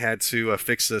 and I had to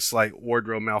fix a slight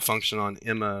wardrobe malfunction on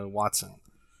Emma Watson.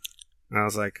 And I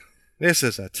was like, this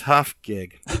is a tough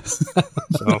gig.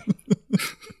 So,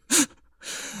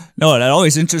 no, that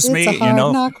always interests It's me. a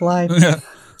hard knock life.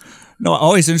 No, it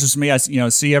always interests me. I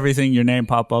see everything, your name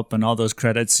pop up and all those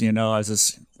credits. I was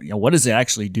just, what does it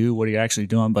actually do? What are you actually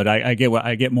doing? But I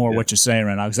get more what you're saying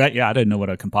right now. Because I didn't know what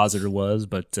a compositor was,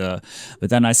 but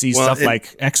then I see stuff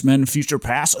like X-Men: Future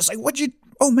Past. I was like,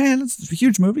 oh man, it's a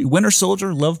huge movie. Winter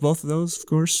Soldier, love both of those, of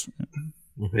course.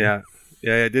 Yeah,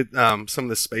 I did some of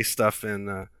the space stuff in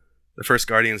the first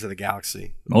Guardians of the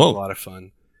Galaxy. It was a lot of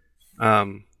fun.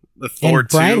 The Thor and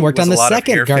Brian 2 worked was on a the lot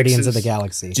second Guardians fixes. of the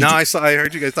Galaxy. No, I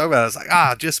heard you guys talk about it. I was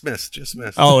like, just missed.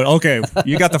 Oh, okay.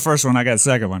 You got the first one. I got the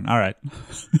second one. All right.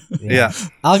 Yeah.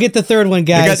 I'll get the third one,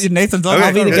 guys. Nathan's Okay.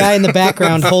 I'll be the guy in the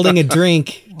background holding a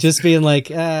drink, just being like,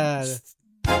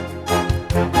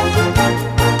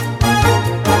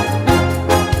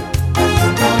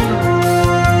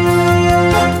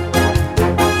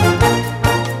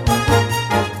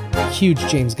 huge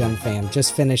James Gunn fan.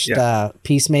 Just finished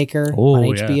Peacemaker on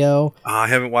HBO. I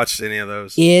haven't watched any of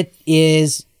those. It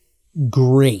is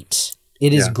great.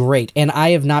 It is great. And I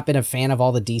have not been a fan of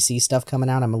all the DC stuff coming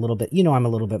out. I'm a little bit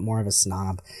more of a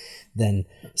snob than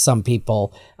some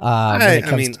people. I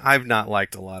mean, I've not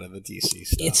liked a lot of the DC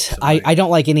stuff. I don't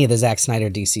like any of the Zack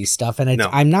Snyder DC stuff, and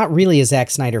I'm not really a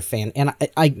Zack Snyder fan. And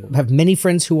I have many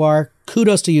friends who are.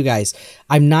 Kudos to you guys.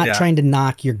 I'm not trying to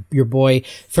knock your boy.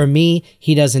 For me,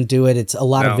 he doesn't do it. It's a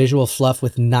lot of visual fluff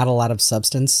with not a lot of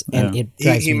substance, and it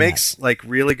drives me makes nuts. like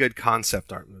really good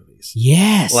concept art movies.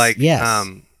 Yes, like yes.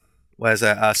 Was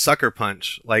a Sucker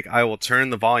Punch. Like I will turn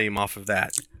the volume off of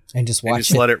that and just watch and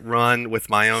just let it run with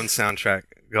my own soundtrack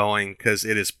going because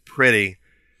it is pretty.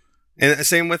 And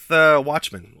same with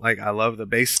Watchmen. Like I love the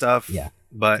bass stuff.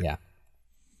 But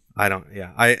I don't.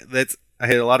 I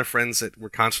had a lot of friends that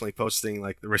were constantly posting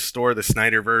like the Restore the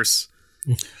Snyderverse,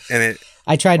 and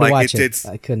I tried to watch it.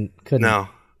 I couldn't. No.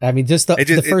 I mean, just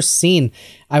the first scene,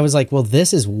 I was like, well,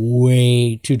 this is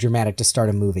way too dramatic to start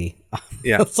a movie.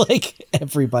 Yeah. It's like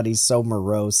everybody's so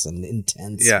morose and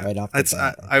intense right off the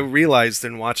bat. I realized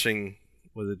in watching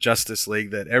with the Justice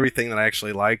League that everything that I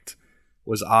actually liked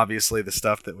was obviously the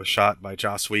stuff that was shot by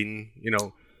Joss Whedon.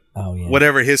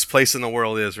 Whatever his place in the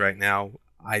world is right now,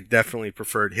 I definitely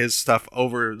preferred his stuff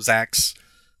over Zach's.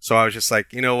 So I was just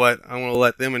like, you know what? I want to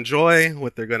let them enjoy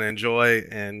what they're going to enjoy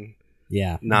and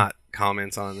not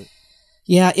comment on it.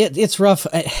 Yeah, it's rough.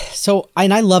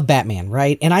 And I love Batman,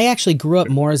 right? And I actually grew up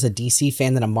more as a DC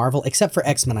fan than a Marvel, except for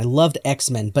X-Men. I loved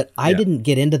X-Men, but I didn't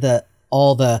get into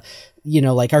all the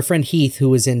like our friend Heath, who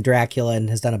was in Dracula and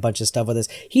has done a bunch of stuff with us.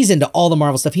 He's into all the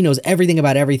Marvel stuff. He knows everything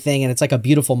about everything, and it's like a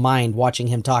beautiful mind watching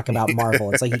him talk about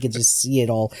Marvel. It's like you could just see it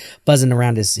all buzzing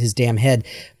around his damn head.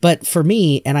 But for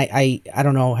me, and I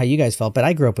don't know how you guys felt, but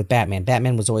I grew up with Batman.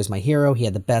 Batman was always my hero. He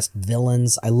had the best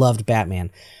villains. I loved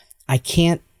Batman. I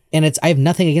have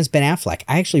nothing against Ben Affleck.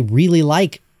 I actually really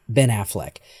like Ben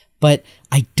Affleck, but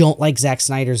I don't like Zack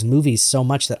Snyder's movies so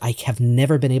much that I have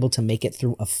never been able to make it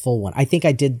through a full one. I think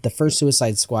I did the first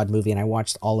Suicide Squad movie and I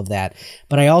watched all of that,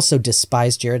 but I also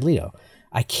despise Jared Leto.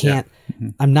 I can't,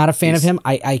 I'm not a fan of him.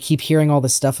 I keep hearing all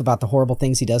this stuff about the horrible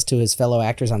things he does to his fellow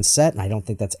actors on set, and I don't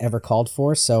think that's ever called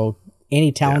for. So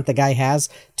any talent the guy has,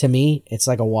 to me, it's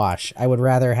like a wash. I would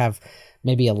rather have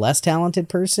maybe a less talented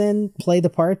person play the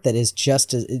part that is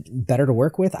just better to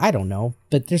work with. I don't know,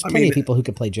 but there's plenty of people who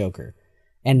could play Joker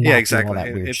and not do all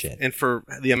that weird shit. And for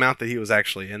the amount that he was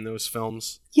actually in those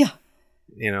films,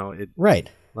 right.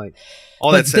 Like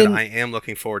all that said, I am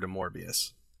looking forward to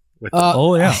Morbius.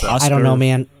 I don't know,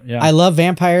 man. Yeah. I love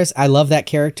vampires. I love that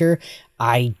character.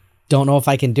 I don't know if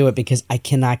I can do it because I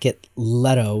cannot get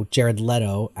Jared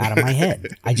Leto, out of my head.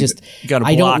 I just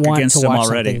I don't want to watch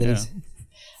something that is.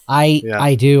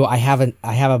 I do. I have an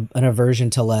aversion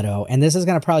to Leto, and this is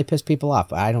going to probably piss people off,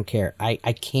 but I don't care. I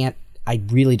can't. I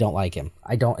really don't like him.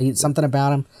 I don't. Something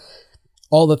about him.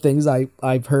 All the things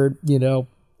I've heard,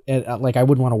 like I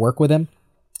wouldn't want to work with him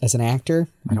as an actor.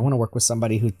 I don't want to work with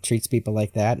somebody who treats people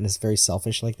like that and is very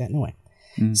selfish like that. No way.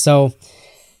 So,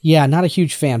 yeah, not a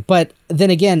huge fan. But then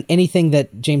again, anything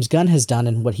that James Gunn has done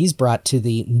and what he's brought to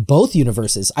both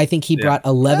universes, I think he brought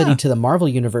a levity to the Marvel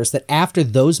universe that after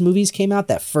those movies came out,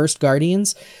 that first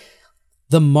Guardians,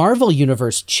 the Marvel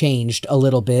universe changed a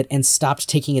little bit and stopped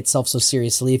taking itself so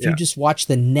seriously. If you just watch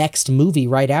the next movie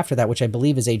right after that, which I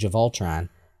believe is Age of Ultron,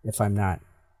 if I'm not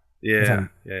Yeah,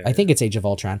 I think it's Age of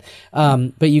Ultron.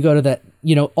 But you go to that,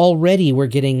 already we're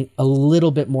getting a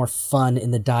little bit more fun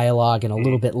in the dialogue and a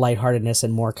little bit lightheartedness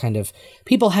and more kind of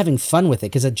people having fun with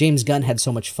it because James Gunn had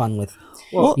so much fun with,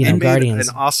 Guardians.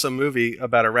 An awesome movie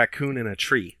about a raccoon in a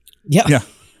tree. Yeah.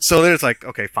 So there's like,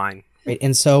 okay, fine. Right.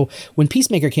 And so when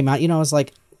Peacemaker came out, I was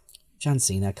like, John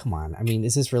Cena, come on. I mean,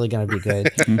 is this really going to be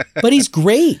good? But he's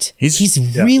great. He's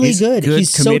really good. He's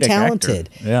so talented.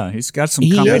 Actor. Yeah, he's got some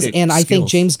comedic skills. And I think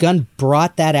James Gunn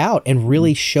brought that out and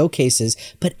really showcases,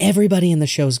 but everybody in the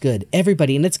show's good.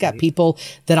 Everybody. And it's got people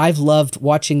that I've loved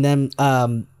watching them,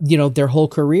 their whole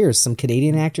careers. Some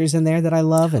Canadian actors in there that I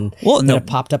love and that have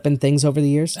popped up in things over the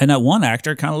years. And that one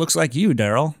actor kind of looks like you,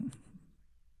 Daryl.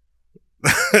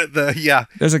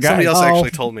 There's a guy. Somebody else actually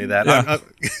told me that. Yeah.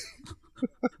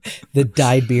 The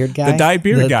dyed beard guy. The dyed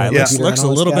beard guy looks a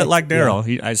little bit like Daryl.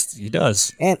 Yeah. He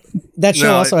does. And that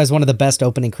show also has one of the best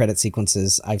opening credit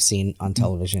sequences I've seen on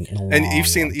television in a long, and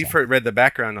you've read the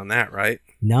background on that, right?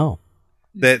 No.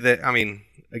 I mean,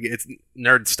 it's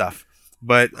nerd stuff.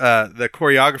 But the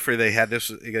choreography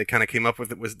they kind of came up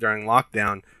with it was during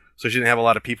lockdown, so she didn't have a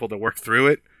lot of people to work through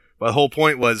it. But the whole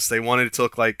point was they wanted it to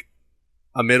look like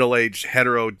a middle-aged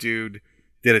hetero dude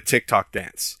did a TikTok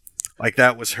dance. Like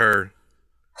that was her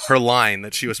line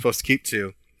that she was supposed to keep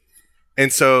to.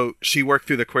 And so she worked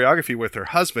through the choreography with her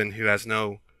husband, who has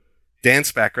no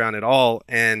dance background at all.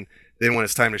 And then when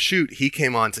it's time to shoot, he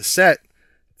came on to set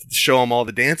to show him all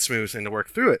the dance moves and to work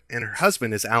through it. And her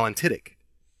husband is Alan Tiddick.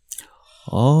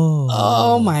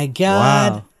 Oh my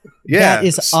God. Wow. Yeah. That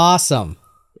is awesome.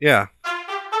 Yeah.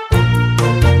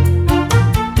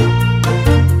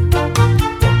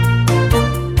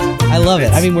 I love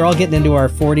it. I mean, we're all getting into our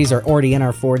 40s or already in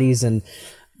our 40s. And,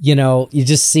 you're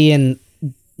just seeing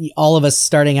all of us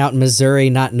starting out in Missouri,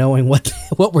 not knowing what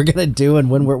we're going to do and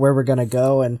where we're going to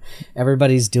go. And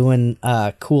everybody's doing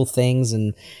cool things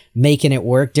and making it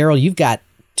work. Daryl, you've got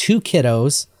 2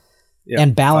 kiddos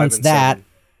and balance that,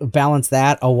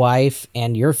 a wife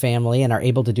and your family, and are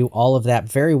able to do all of that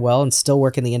very well and still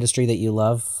work in the industry that you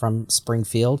love from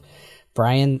Springfield.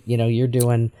 Brian, you're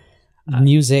doing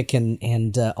music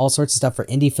and all sorts of stuff for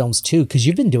indie films too, because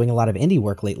you've been doing a lot of indie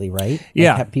work lately, right?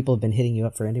 Yeah. People have been hitting you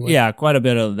up for indie work. Yeah, quite a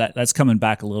bit of that. That's coming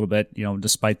back a little bit,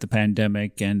 despite the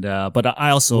pandemic. And but I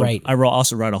also write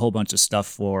a whole bunch of stuff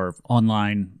for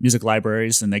online music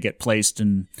libraries, and they get placed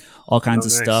in all kinds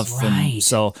of stuff. Right. And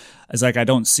so it's like I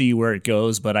don't see where it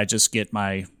goes, but I just get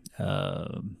my.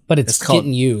 But it's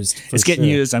getting used. It's getting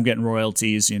used. I'm getting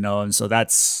royalties, and so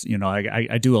that's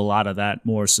I do a lot of that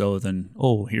more so than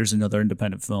here's another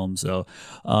independent film. So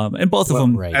and both of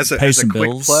them pay some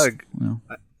bills. Quick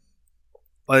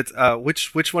plug,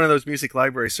 which one of those music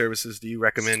library services do you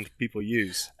recommend people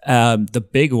use? The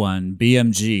big one,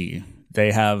 BMG.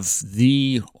 They have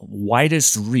the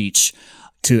widest reach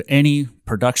to any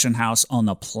production house on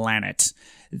the planet.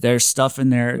 There's stuff in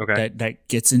there that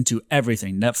gets into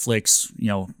everything. Netflix,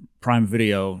 Prime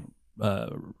Video,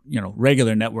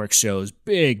 regular network shows,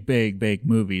 big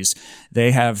movies.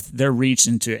 They have their reach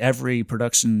into every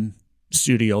production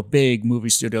studio, big movie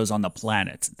studios on the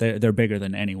planet. They're bigger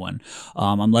than anyone.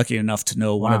 I'm lucky enough to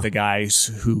know one of the guys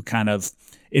who kind of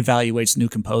evaluates new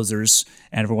composers,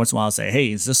 and every once in a while I'll say,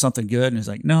 hey, is this something good? And he's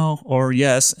like, no, or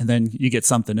yes, and then you get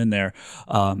something in there.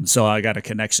 So I got a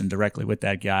connection directly with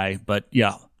that guy. But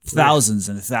yeah, thousands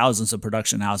and thousands of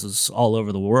production houses all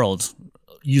over the world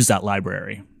use that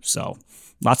library. So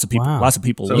lots of people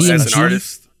So listen. as an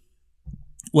artist,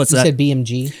 What's you that? said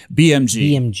BMG?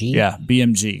 BMG. Yeah,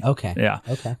 BMG. Okay. Yeah.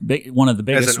 Okay. One of the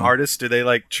biggest. As an artist, do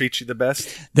they treat you the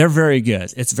best? They're very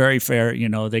good. It's very fair.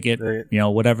 They get,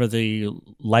 whatever the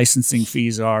licensing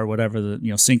fees are, whatever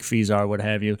the, sync fees are, what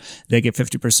have you. They get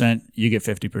 50%, you get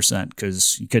 50%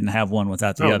 because you couldn't have one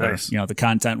without the other. Nice. The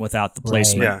content without the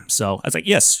placement. Yeah. So I was like,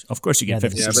 yes, of course you get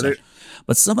 50%. Yeah,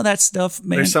 but some of that stuff,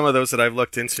 man. There's some of those that I've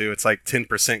looked into. It's like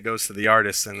 10% goes to the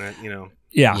artist, and that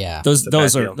Yeah. Those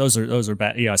are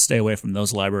bad. Yeah, stay away from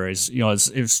those libraries.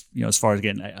 As far as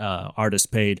getting artists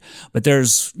paid. But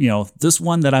there's this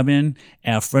one that I'm in.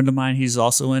 And a friend of mine, he's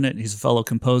also in it. He's a fellow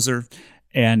composer,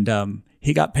 and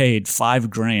he got paid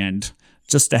 $5,000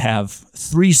 just to have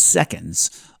 3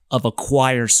 seconds of a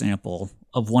choir sample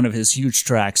of one of his huge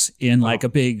tracks in like a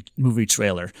big movie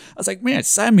trailer. I was like, man,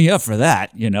 sign me up for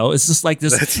that. It's just like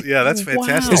this. That's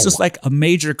fantastic. It's just like a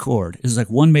major chord. It's like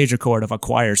one major chord of a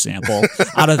choir sample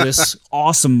out of this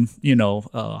awesome,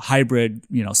 hybrid,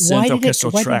 synth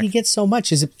orchestral track. Why did he get so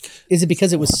much? Is it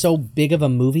because it was so big of a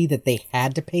movie that they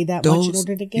had to pay that much in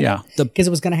order to get it? Because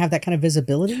it was going to have that kind of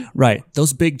visibility? Right.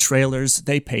 Those big trailers,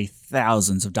 they pay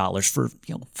thousands of dollars for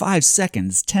 5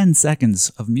 seconds, 10 seconds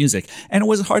of music, and it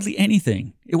was hardly anything.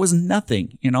 nothing. It was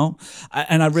nothing, you know?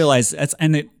 And I realized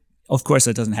of course,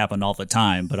 it doesn't happen all the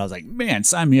time, but I was like, man,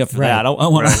 sign me up for that. I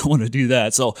want to do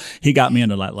that. So he got me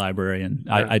into that library, and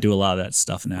I do a lot of that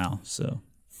stuff now. So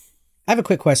I have a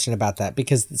quick question about that,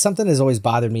 because something has always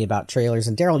bothered me about trailers.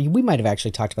 And Daryl, we might have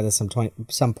actually talked about this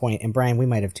some point, and Brian, we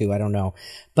might have too. I don't know.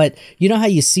 But you know how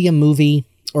you see a movie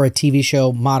or a TV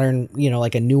show, modern, you know,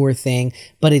 like a newer thing,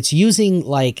 but it's using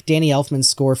like Danny Elfman's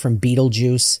score from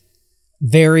Beetlejuice.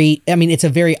 It's a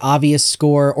very obvious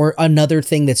score, or another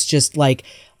thing that's just like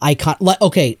icon.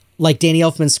 Like Danny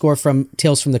Elfman's score from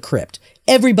Tales from the Crypt.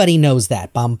 Everybody knows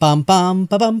that. Bum bum bum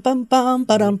ba bum bum bum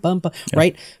ba dum bum bum.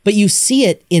 Right? But you see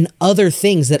it in other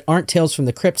things that aren't Tales from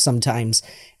the Crypt sometimes.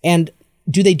 And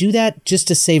do they do that just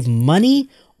to save money,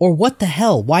 or what the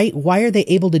hell? Why are they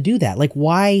able to do that? Like,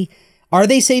 why are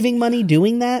they saving money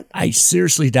doing that? I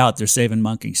seriously doubt they're saving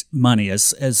money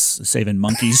as saving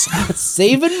monkeys.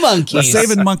 Saving monkeys. We're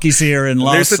saving monkeys here in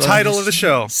Los There's the title of the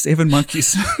show. Saving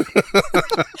monkeys.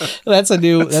 We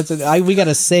got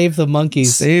to save the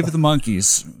monkeys. Save the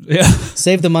monkeys. Yeah.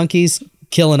 Save the monkeys,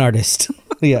 kill an artist.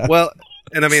 Yeah. Well,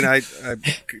 and I mean, I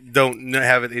don't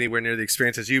have it anywhere near the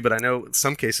experience as you, but I know in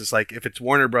some cases, like if it's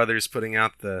Warner Brothers putting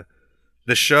out the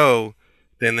show,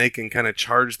 then they can kind of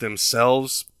charge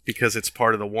themselves because it's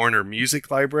part of the Warner Music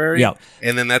Library. Yeah.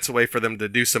 And then that's a way for them to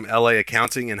do some LA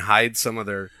accounting and hide some of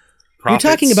their You're profits.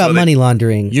 talking about money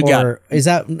laundering. Is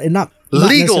that not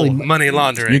legal necessarily money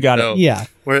laundering? You got it. No.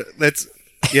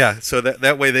 Yeah. So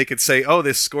that way they could say, oh,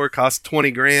 this score cost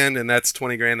 $20,000, and that's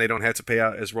 $20,000 they don't have to pay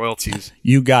out as royalties.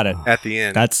 You got it. At the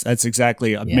end. That's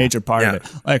exactly a major part of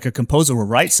it. Like a composer will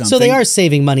write something. So they are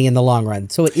saving money in the long run.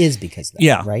 So it is because of that,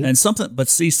 yeah, right? And something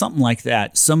like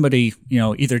that, somebody,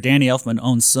 either Danny Elfman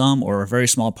owns some or a very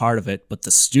small part of it, but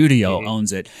the studio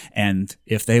owns it. And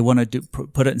if they want to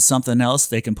put it in something else,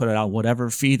 they can put it out whatever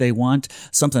fee they want.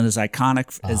 Something as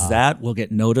iconic as that will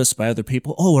get noticed by other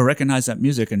people. Oh, I recognize that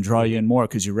music, and draw you in more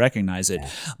because you recognize it.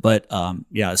 But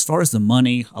as far as the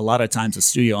money, a lot of times the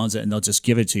studio owns it, and they'll just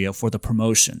give it to you for the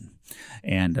promotion.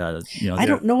 And I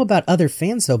don't know about other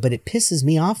fans though, but it pisses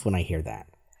me off when I hear that.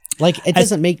 Like, it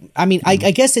doesn't make. I mean, I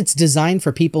guess it's designed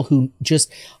for people who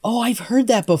just, I've heard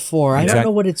that before. I don't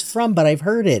know what it's from, but I've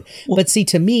heard it. But see,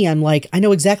 to me, I'm like, I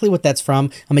know exactly what that's from.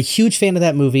 I'm a huge fan of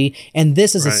that movie, and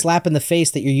this is a slap in the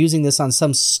face that you're using this on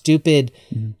some stupid,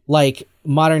 like,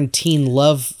 modern teen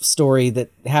love story that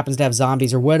happens to have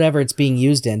zombies or whatever it's being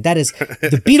used in. That is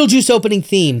the Beetlejuice opening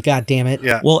theme. God damn it!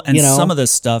 Yeah. Well, and some of this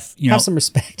stuff, have some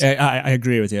respect. I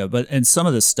agree with you, but in some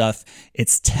of this stuff,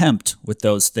 it's temped with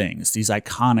those things, these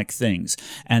iconic things,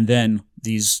 and then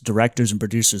these directors and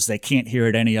producers, they can't hear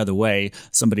it any other way.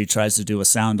 Somebody tries to do a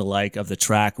sound alike of the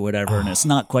track or whatever, and it's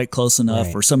not quite close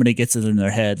enough, or somebody gets it in their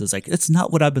head. It's like, it's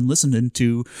not what I've been listening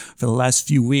to for the last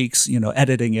few weeks,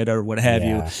 editing it or what have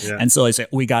you. Yeah. And so I say,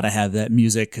 we got to have that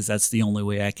music because that's the only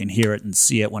way I can hear it and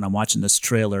see it when I'm watching this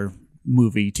trailer,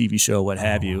 movie, TV show, what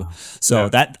have you. So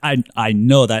that I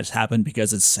know that's happened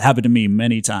because it's happened to me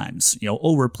many times.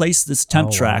 Replace this temp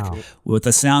track with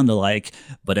a sound alike,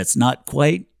 but it's not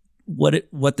quite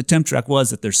what the temp track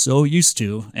was that they're so used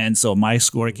to, and so my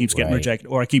score keeps getting rejected,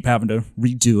 or I keep having to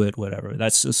redo it, whatever.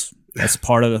 That's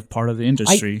part of the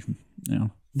industry.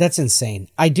 That's insane.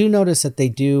 I do notice that they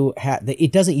do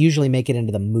it doesn't usually make it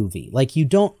into the movie. Like, you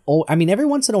don't. Every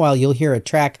once in a while you'll hear a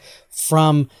track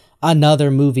from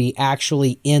another movie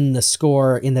actually in the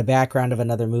score, in the background of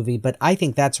another movie, but I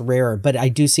think that's rarer. But I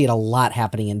do see it a lot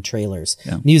happening in trailers.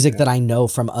 Music that I know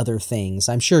from other things.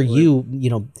 I'm sure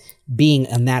being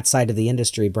on that side of the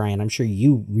industry, Brian, I'm sure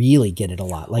you really get it a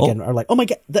lot. Like, or like, oh my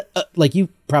God, like you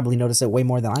probably notice it way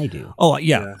more than I do. Oh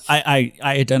yeah. I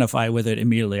identify with it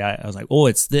immediately. I was like, oh,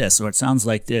 it's this, or it sounds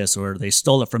like this, or they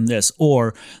stole it from this,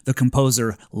 or the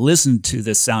composer listened to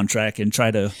this soundtrack and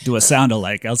tried to do a sound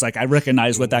alike. I was like, I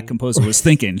recognize what that composer was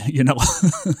thinking,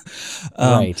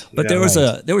 Right. But there was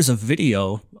a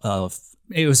video of,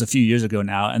 it was a few years ago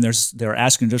now, and they're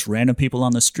asking just random people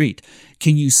on the street,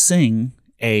 can you sing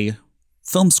a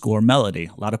film score melody?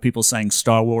 A lot of people sang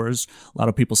Star Wars, a lot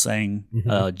of people sang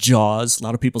Jaws, a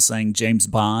lot of people sang James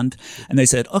Bond, and they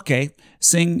said, okay,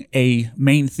 sing a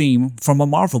main theme from a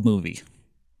Marvel movie.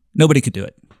 Nobody could do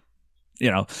it.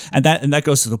 And that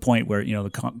goes to the point where,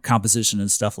 the composition and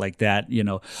stuff like that,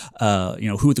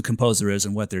 who the composer is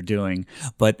and what they're doing.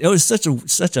 But it was such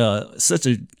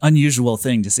an unusual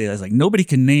thing to say. That's like, nobody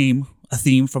can name a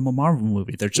theme from a Marvel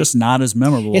movie. They're just not as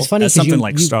memorable as something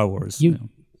like Star Wars.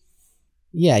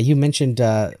 Yeah, you mentioned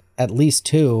at least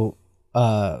two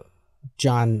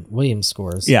John Williams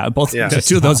scores. Yeah, both. Yeah.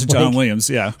 Two of those are John Williams.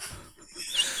 Yeah.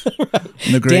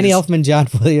 Danny Elfman, John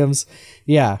Williams.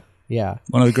 Yeah. Yeah.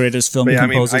 One of the greatest film But yeah,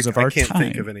 composers of I our can't time.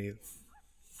 think of any.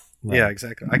 Yeah,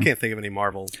 exactly. I can't think of any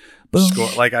Marvel Boom. score.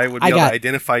 Like I would be able to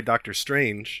identify Doctor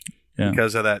Strange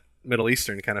because of that Middle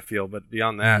Eastern kind of feel, but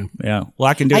beyond that, Yeah. Well,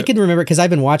 I can do. I can remember because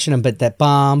I've been watching them, but that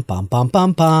bum bum bum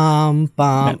bum bum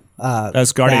bum.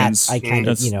 That's Guardians. That I kind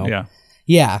of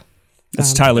Yeah.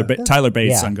 That's Tyler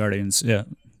Bates Yeah. on Guardians. Yeah.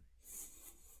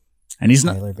 And he's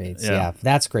Tyler Bates. Yeah,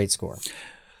 that's great score.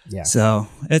 Yeah. So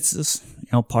it's just,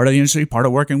 part of the industry, part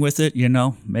of working with it,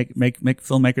 make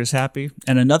filmmakers happy.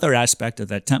 And another aspect of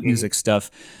that temp music stuff,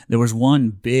 there was one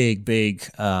big,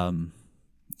 I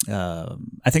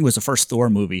think it was the first Thor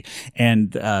movie,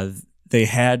 and they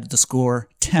had the score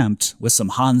temped with some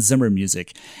Hans Zimmer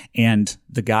music, and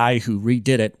the guy who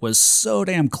redid it was so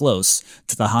damn close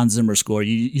to the Hans Zimmer score.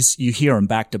 You hear them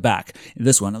back to back. In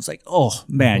this one, I was like, oh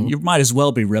man, you might as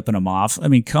well be ripping them off. I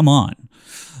mean, come on.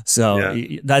 So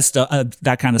that's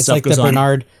that kind of It's stuff like goes the on.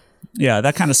 Bernard, Yeah,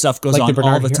 that kind of stuff goes like on the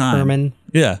Bernard all the time. Herrmann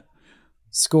Yeah.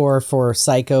 score for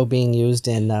Psycho being used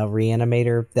in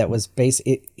Reanimator. That was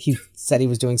he said he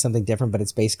was doing something different, but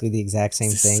it's basically the exact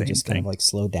same thing, same just kind of like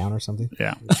slowed down or something.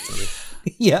 Yeah.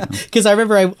 Yeah, because I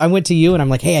remember I went to you and I'm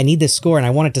like, hey, I need this score, and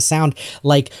I want it to sound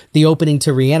like the opening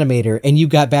to Reanimator, and you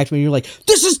got back to me and you're like,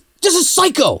 this is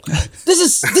Psycho. This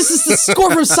is the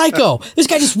score from Psycho. This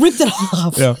guy just ripped it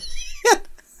off. Yeah.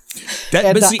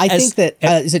 And, I think that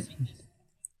is it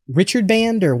Richard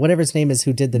Band or whatever his name is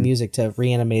who did the music to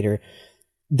Reanimator.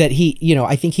 That he,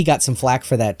 I think he got some flack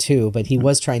for that too, but he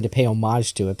was trying to pay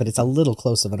homage to it. But it's a little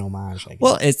close of an homage, I guess.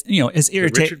 Well, it's it's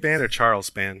irritating. Richard Band or Charles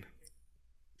Band?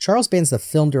 Charles Band's the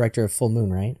film director of Full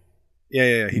Moon, right?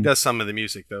 Yeah. He does some of the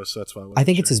music though, so that's why I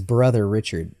think it's his brother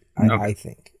Richard. I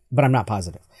think, but I'm not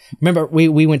positive. Remember,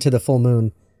 we went to the Full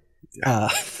Moon.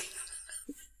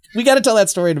 We got to tell that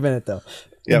story in a minute, though.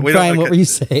 Yeah, Brian, what were you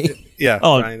saying? Yeah,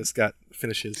 Brian has got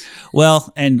finishes.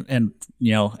 Well, and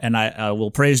I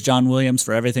will praise John Williams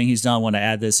for everything he's done. I want to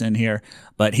add this in here,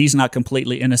 but he's not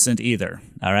completely innocent either.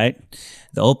 All right,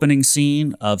 the opening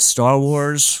scene of Star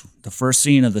Wars, the first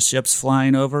scene of the ships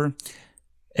flying over,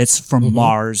 it's from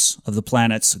Mars, of the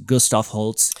planets Gustav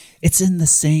Holst. It's in the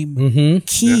same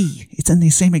key. Yeah. It's in the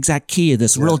same exact key of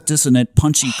this real dissonant,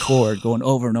 punchy chord going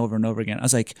over and over and over again. I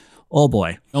was like, oh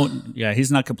boy. Oh, yeah,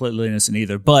 he's not completely innocent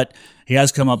either, but he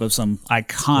has come up with some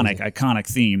iconic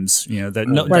themes,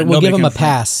 that we'll give him a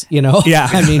pass, Yeah.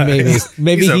 I mean,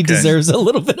 maybe he deserves a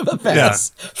little bit of a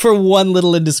pass for one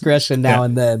little indiscretion now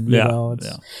and then,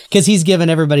 because he's given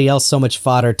everybody else so much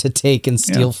fodder to take and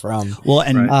steal from. Well,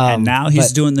 and now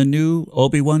he's doing the new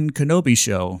Obi-Wan Kenobi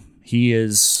show. He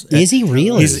is. Is he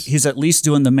really? He's at least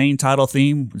doing the main title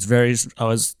theme. It's very. I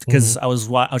was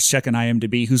checking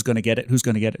IMDb. Who's going to get it? Who's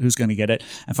going to get it? Who's going to get it?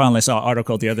 And finally, I saw an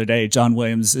article the other day. John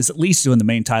Williams is at least doing the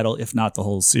main title, if not the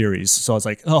whole series. So I was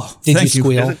like, oh, thank you,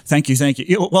 squeal? Thank you.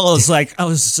 Well, I was like, I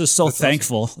was just so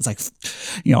thankful. Awesome. It's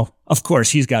like, of course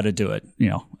he's got to do it.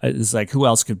 It's like, who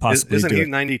else could possibly do it? Isn't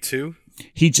he 92?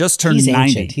 He just turned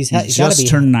 90. He's just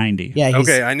turned 90. Yeah.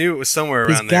 Okay, I knew it was somewhere around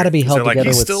there. He's got to be held together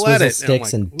with swizzle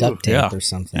sticks and duct tape or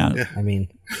something. Yeah. I mean,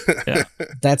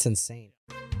 that's insane.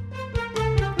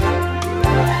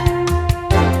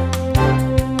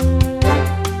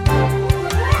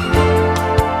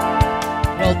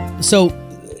 Well, so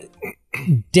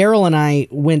Daryl and I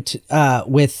went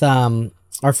with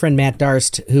our friend Matt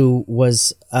Darst, who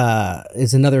is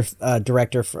another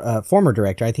director, former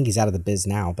director. I think he's out of the biz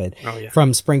now, but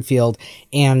from Springfield.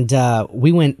 And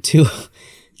we went to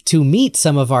meet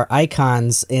some of our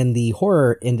icons in the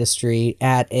horror industry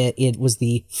it was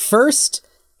the first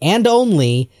and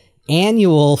only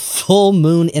annual Full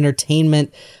Moon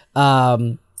Entertainment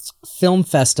film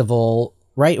festival.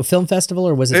 Right, a film festival,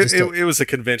 or was it just it was a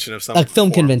convention of some a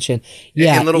film convention?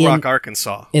 Yeah, in Little Rock,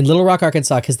 Arkansas. In Little Rock,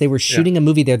 Arkansas, because they were shooting a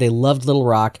movie there. They loved Little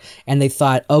Rock, and they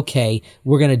thought, okay,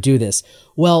 we're gonna do this.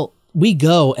 Well, we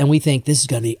go and we think this is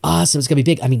gonna be awesome. It's gonna be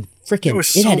big. I mean, freaking!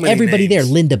 It had everybody there.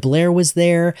 Linda Blair was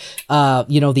there.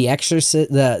 The Exorcist.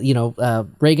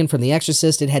 Reagan from The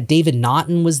Exorcist. It had David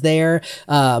Naughton was there.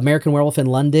 American Werewolf in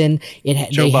London. It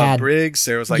had Joe Bob Briggs.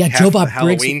 There was half Joe Bob the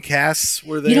Halloween casts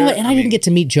were there. You know what? And I didn't get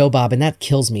to meet Joe Bob, and that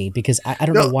kills me because I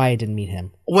don't know why I didn't meet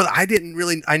him. Well, I didn't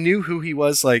really. I knew who he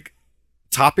was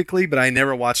topically, but I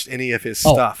never watched any of his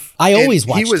stuff. I always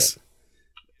watched it.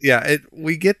 Yeah,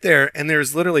 we get there, and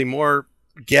there's literally more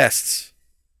guests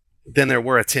than there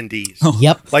were attendees. Oh.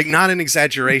 Yep. Not an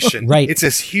exaggeration. Right. It's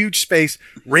this huge space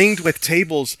ringed with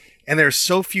tables, and there's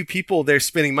so few people there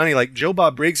spending money. Joe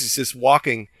Bob Briggs is just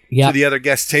walking to the other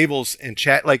guest tables and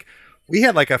chat. We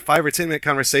had a 5 or 10 minute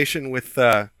conversation with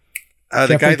the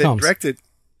guy that directed,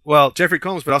 Jeffrey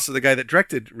Combs, but also the guy that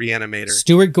directed Reanimator.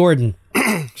 Stuart Gordon.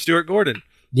 Stuart Gordon.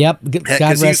 Yep.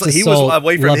 God rest his he soul. was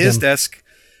away from Loved his him. desk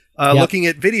looking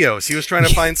at videos. He was trying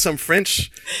to find some French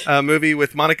movie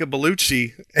with Monica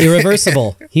Bellucci.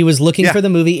 Irreversible. He was looking Yeah. for the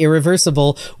movie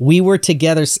Irreversible. We were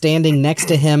together standing next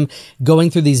to him going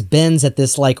through these bins at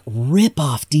this like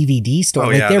rip-off DVD store. Oh,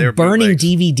 like yeah, they're they're burning bootlegs.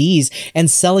 DVDs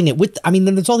and selling it with, I mean,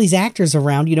 then there's all these actors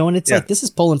around, you know, and it's Yeah. like, this is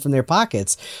pulling from their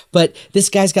pockets. But this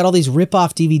guy's got all these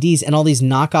rip-off DVDs and all these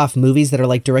knockoff movies that are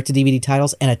like direct-to-DVD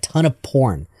titles and a ton of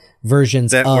porn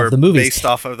versions That of were the movies. based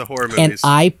off of the horror movies. And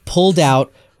I pulled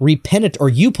out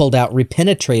you pulled out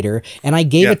Repenetrator, and I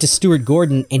gave Yeah. it to Stuart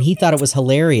Gordon, and he thought it was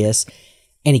hilarious,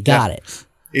 and he got it.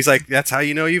 He's like, that's how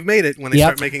you know you've made it, when they Yep.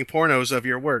 start making pornos of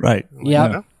your work. Right. I'm like,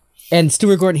 Yep. "Oh." And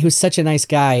Stuart Gordon, he was such a nice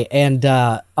guy, and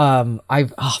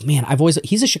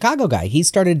he's a Chicago guy. He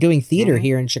started doing theater Mm-hmm.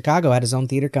 here in Chicago, had his own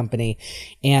theater company,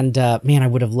 and I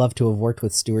would have loved to have worked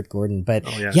with Stuart Gordon. But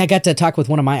yeah. I got to talk with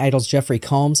one of my idols, Jeffrey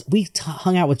Combs. We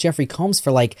hung out with Jeffrey Combs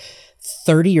for like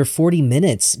 30 or 40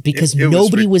 minutes because It was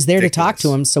nobody was there to talk to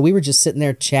ridiculous. him. So we were just sitting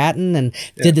there chatting, and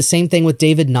did the same thing with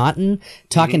David Naughton,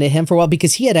 talking to him for a while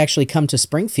because he had actually come to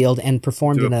Springfield and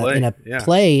performed Do a in a play, in a yeah.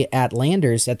 play at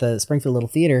Landers at the Springfield Little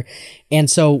Theater. And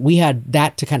so we had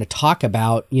that to kind of talk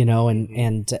about, you know,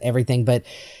 and everything.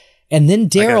 And then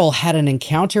Daryl had an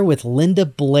encounter with Linda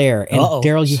Blair. And Uh-oh.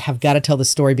 Daryl, you have got to tell the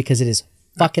story because it is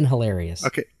fucking hilarious.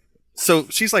 Okay. So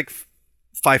she's like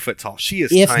 5 foot tall. She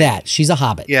is If tiny. that, she's a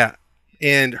hobbit. Yeah.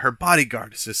 And her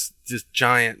bodyguard is this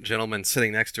giant gentleman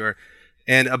sitting next to her.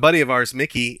 And a buddy of ours,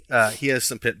 Mickey, he has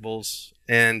some pit bulls,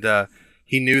 and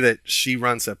he knew that she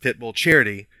runs a pit bull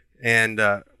charity. And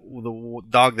the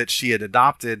dog that she had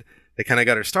adopted, that kind of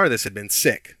got her started, this had been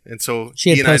sick. And so She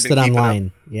he had and I had been posted keeping up.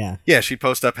 online. Yeah. Yeah, she'd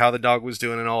post up how the dog was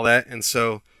doing and all that. And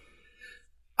so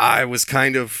I was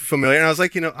kind of familiar. And I was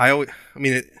like, you know,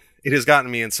 it has gotten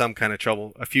me in some kind of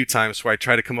trouble a few times where I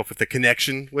try to come up with a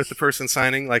connection with the person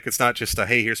signing. Like, it's not just a,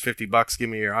 hey, here's $50, give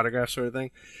me your autograph sort of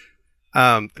thing,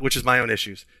 which is my own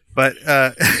issues. But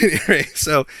anyway,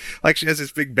 so like she has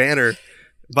this big banner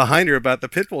behind her about the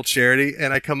Pitbull charity.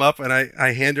 And I come up and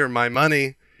I hand her my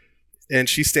money, and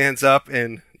she stands up,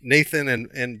 and Nathan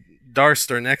and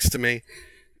Darst are next to me.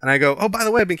 And I go, oh, by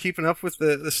the way, I've been keeping up with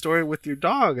the story with your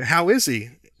dog. How is he?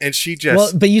 And she just...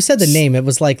 Well, but you said the name. It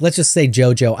was like, let's just say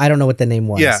JoJo. I don't know what the name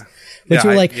was. Yeah. But Yeah, you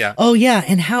were I- like, yeah. oh, yeah.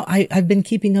 And how I've been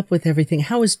keeping up with everything.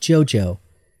 How is JoJo?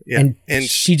 Yeah. And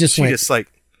she just went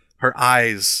like, her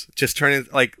eyes just turned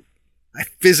like, I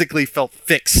physically felt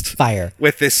fixed fire.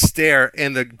 with this stare,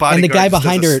 and the bodyguard And the guy just does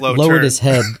behind a her slow lowered turn. his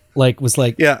head, was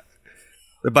like, Yeah.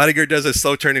 The bodyguard does a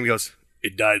slow turn and he goes,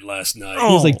 it died last night. he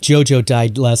was like, JoJo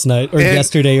died last night or And-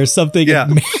 yesterday or something. Yeah.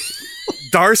 And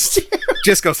Darst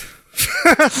just goes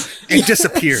and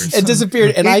disappears. it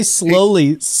disappeared. And I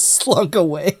slowly slunk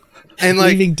away, And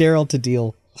like, leaving Daryl to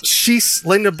deal. she's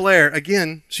Linda Blair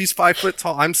again. She's 5 foot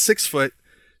tall. I'm 6 foot.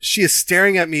 She is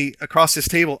staring at me across this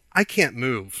table. I can't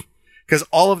move because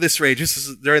all of this rage. This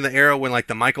is during the era when like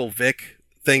the Michael Vick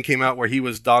thing came out, where he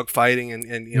was dog fighting and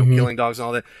you know killing dogs and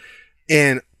all that.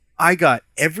 And I got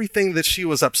everything that she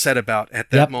was upset about at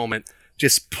that Yep. moment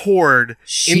just poured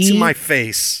She into my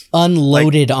face.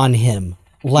 Unloaded on him.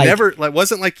 Like, Never like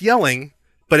wasn't like yelling,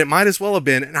 but it might as well have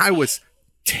been. And I was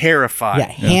terrified. yeah,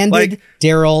 handed Like,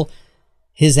 Daryl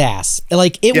his ass.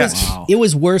 Like it Yeah. was, Wow. it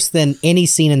was worse than any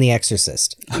scene in The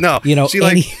Exorcist. no, You know, she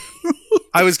like any,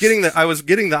 I was getting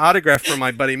the autograph from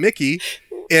my buddy Mickey,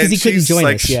 and he couldn't she's join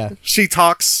like, us, yeah. She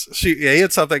talks. He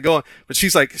had something going, but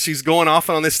she's going off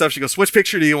on this stuff. She goes, "Which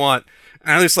picture do you want?"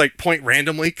 And I just like point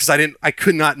randomly because I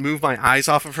could not move my eyes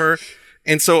off of her,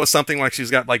 and so it was something like she's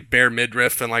got like bare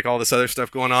midriff and like all this other stuff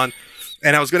going on,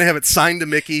 and I was gonna have it signed to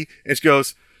Mickey, and she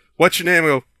goes, "What's your name?" I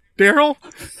go, Daryl.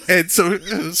 And so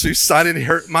she's signing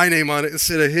my name on it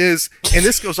instead of his. And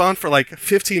this goes on for like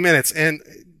 15 minutes. And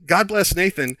God bless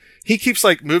Nathan. He keeps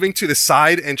like moving to the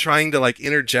side and trying to like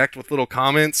interject with little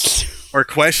comments or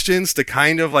questions to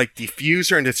kind of like diffuse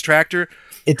her and distract her.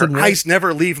 It Her didn't work. eyes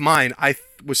never leave mine. I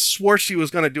swore she was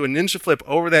going to do a ninja flip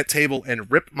over that table and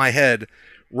rip my head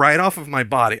right off of my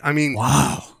body. I mean,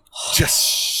 Wow.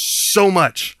 just so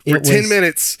much for It 10 was-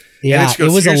 minutes. And yeah, then she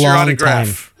goes, it was a "Here's your long autograph."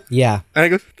 time. Yeah. And I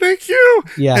go, "Thank you."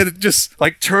 Yeah. And it just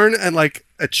like turned and like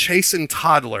a chastened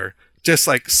toddler just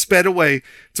like sped away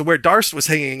to where Darst was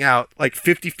hanging out like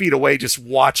 50 feet away, just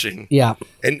watching. Yeah.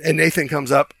 And Nathan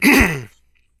comes up.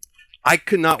 I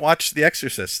could not watch The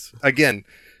Exorcist again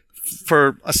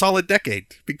for a solid decade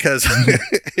because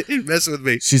it messed with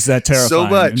me. She's that terrifying so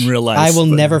much in real life. I will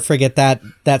never forget that.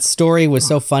 That story was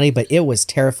so funny, but it was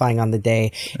terrifying on the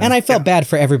day. And I felt bad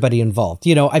for everybody involved.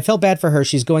 You know, I felt bad for her.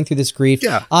 She's going through this grief.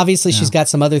 Yeah. Obviously, she's got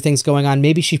some other things going on.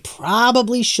 Maybe she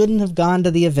probably shouldn't have gone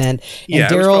to the event. And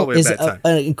Yeah, it was Daryl probably a is bad time.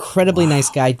 an incredibly nice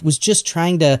guy, was just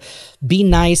trying to be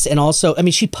nice. And also, I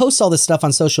mean, she posts all this stuff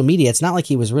on social media. It's not like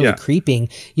he was really Yeah. creeping.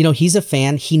 You know, he's a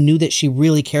fan. He knew that she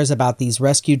really cares about these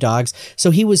rescue dogs.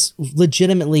 So he was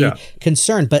legitimately Yeah.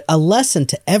 concerned. But a lesson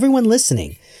to everyone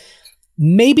listening,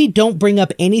 maybe don't bring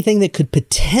up anything that could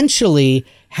potentially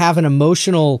have an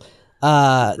emotional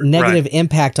negative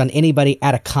impact on anybody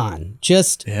at a con.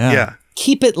 Just Yeah.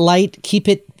 keep it light, keep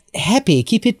it happy,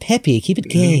 keep it peppy, keep it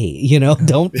gay. You know,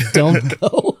 don't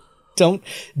go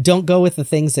don't go with the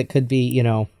things that could be, you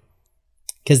know,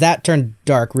 because that turned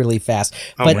dark really fast.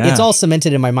 But yeah. it's all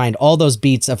cemented in my mind. All those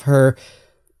beats of her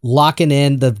locking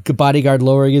in, the bodyguard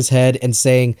lowering his head and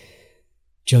saying,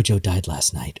 Jojo died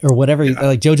last night or whatever.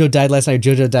 Like Jojo died last night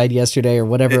or Jojo died yesterday or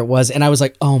whatever it was. And I was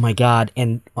like, oh my God.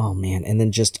 And oh man. And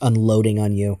then just unloading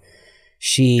on you.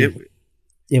 It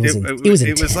was intense.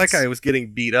 It was like I was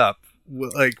getting beat up,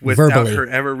 like without Verbally. her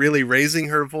ever really raising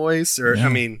her voice. Or I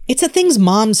mean, It's the things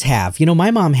moms have. You know,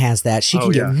 my mom has that. She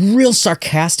can get real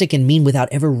sarcastic and mean without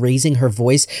ever raising her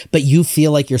voice, but you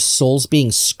feel like your soul's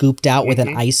being scooped out with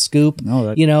an ice scoop,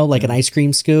 you know, like an ice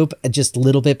cream scoop, just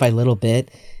little bit by little bit.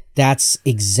 That's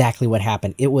exactly what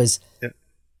happened. It was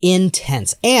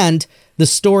intense. And the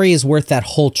story is worth that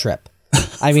whole trip.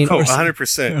 I mean,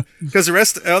 100%. Because the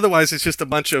rest, otherwise, it's just a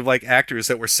bunch of like actors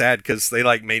that were sad because they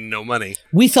like made no money.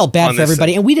 we felt bad on for this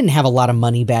everybody. thing. And we didn't have a lot of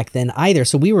money back then either.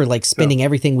 So we were like spending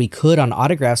everything we could on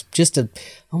autographs just to,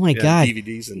 oh my God.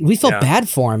 DVDs and We felt bad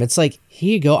for him. It's like,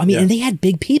 here you go. I mean, and they had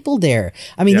big people there.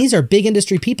 I mean, these are big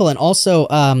industry people. And also,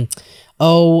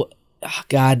 oh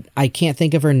God, I can't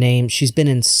think of her name. She's been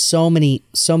in so many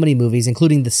movies,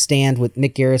 including The Stand with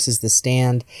Mick Garris' The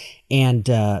Stand, and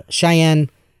Shawnee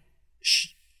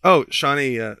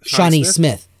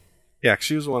Smith. Yeah,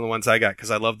 she was one of the ones I got because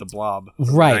I love the Blob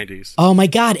from Right. the 90s. Oh my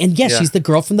God. And yes, she's the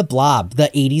girl from the Blob, the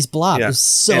 80s Blob. It was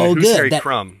so and who's good. Harry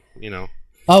Crumb, you know,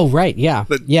 Oh, right. Yeah.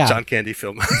 the yeah. John Candy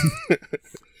film.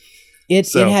 It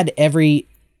So- had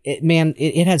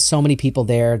it had so many people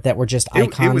there that were just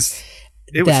icons.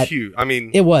 It was huge. I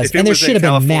mean, It was. if And there in should have been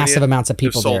California, massive amounts of it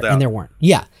was people sold there, out. and there weren't.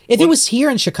 Yeah. If it was here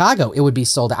in Chicago, it would be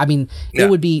sold out. I mean, Yeah. it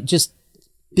would be just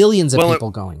billions of Well,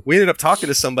 people going. We ended up talking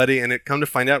to somebody, and it come to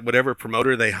find out whatever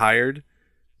promoter they hired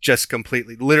just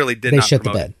completely, literally did They not shit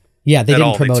the promote it. bed. Yeah, they At didn't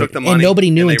all. They promote took it. the And money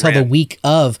nobody knew and they until the ran. week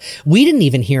of. We didn't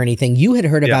even hear anything. You had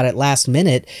heard about Yeah. it last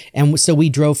minute. And so we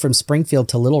drove from Springfield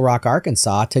to Little Rock,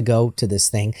 Arkansas to go to this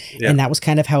thing. Yeah. And that was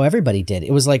kind of how everybody did.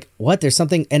 It was like, what? There's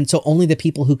something. And so only the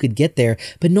people who could get there.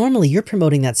 But normally you're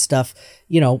promoting that stuff,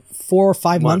 4 or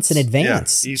 5 months in Months.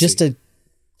 advance Yeah, just easy.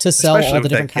 to sell Especially all the with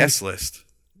different that kinds. guest list.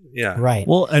 Yeah. Right.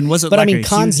 Well, and was it But like I mean, a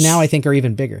cons huge, now I think are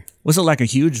even bigger. was it like a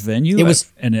huge venue? It was-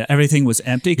 and everything was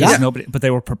empty because Yeah. nobody, but they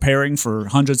were preparing for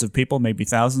hundreds of people, maybe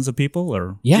thousands of people,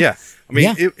 or Yeah. Yeah. I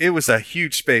mean, Yeah. it was a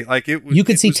huge space. Like it was, You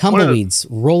could see tumbleweeds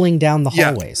rolling down the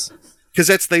Yeah. hallways. because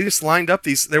they just lined up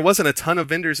these. There wasn't a ton of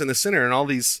vendors in the center, and all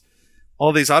these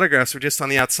autographs were just on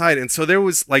the outside. And so there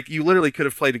was like you literally could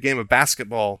have played a game of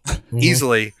basketball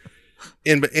easily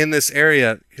in this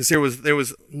area because there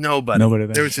was nobody. Nobody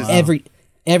there. There was just Wow.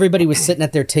 Everybody was sitting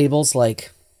at their tables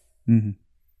like, Mhm.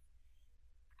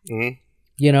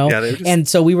 you know, Yeah, they were just- and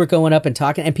so we were going up and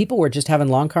talking and people were just having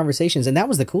long conversations. And that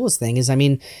was the coolest thing is, I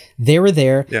mean, they were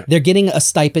there, Yeah. they're getting a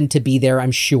stipend to be there,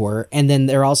 I'm sure. And then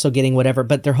they're also getting whatever,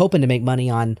 but they're hoping to make money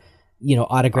on,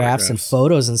 autographs and Autographs.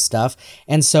 photos and stuff.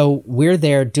 And so we're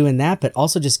there doing that, but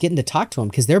also just getting to talk to them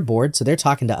because they're bored. So they're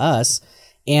talking to us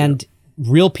and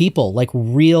real people, like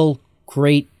real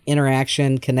great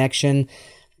interaction, connection.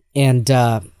 And,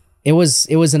 it was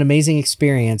an amazing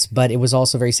experience, but it was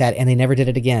also very sad, and they never did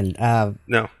it again.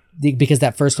 no. Because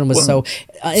that first one was and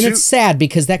it's sad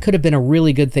because that could have been a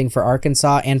really good thing for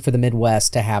Arkansas and for the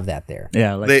Midwest to have that there.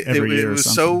 yeah, like It every year or was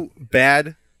something. so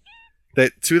bad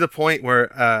that to the point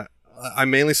where I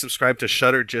mainly subscribe to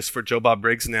Shudder just for Joe Bob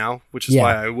Briggs now, which is Yeah.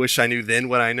 why I wish I knew then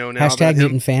what I know now. Hashtag about him.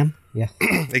 Newton fan. Yeah.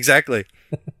 Exactly.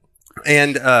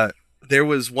 And there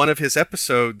was one of his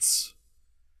episodes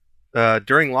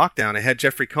during lockdown. It had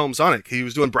Jeffrey Combs on it. He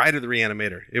was doing Bride of the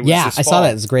Reanimator. It was Yeah, this I saw fall.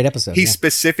 that. It was a great episode. He yeah.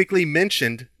 specifically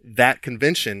mentioned that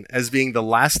convention as being the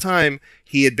last time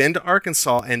he had been to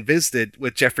Arkansas and visited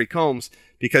with Jeffrey Combs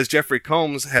because Jeffrey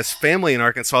Combs has family in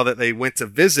Arkansas that they went to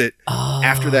visit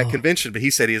after that convention. But he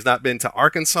said he has not been to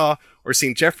Arkansas or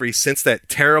seen Jeffrey since that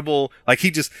terrible, like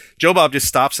Joe Bob just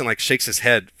stops and like shakes his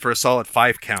head for a solid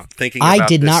 5 count thinking about I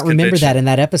did this not remember convention. that in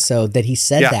that episode that he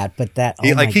said that, but that,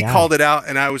 he called it out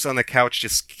and I was on the couch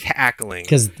just cackling.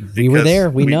 Because we were there.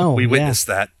 We know. We witnessed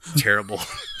that terrible.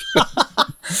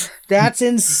 That's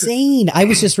insane. I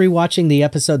was just rewatching the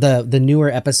episode, the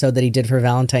newer episode that he did for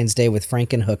Valentine's Day with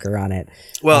Frankenhooker on it.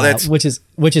 Well, that's which is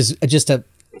just a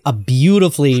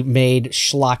beautifully made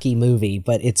schlocky movie,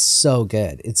 but it's so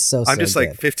good. It's so I'm just good.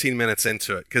 like 15 minutes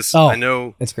into it because I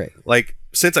know it's great. Like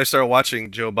since I started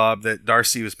watching Joe Bob, that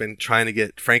Darcy has been trying to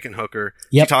get Frankenhooker.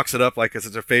 Yep. She talks it up like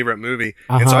it's her favorite movie,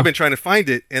 and so I've been trying to find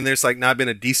it, and there's like not been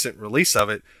a decent release of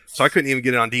it, so I couldn't even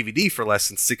get it on DVD for less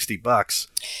than $60.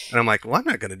 And I'm like, well, I'm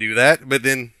not going to do that. But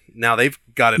then now they've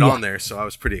got it on there, so I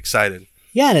was pretty excited.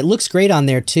 Yeah, and it looks great on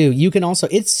there too. You can also,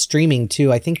 it's streaming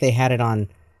too. I think they had it on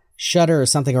Shudder or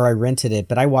something, or I rented it,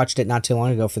 but I watched it not too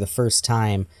long ago for the first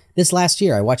time. This last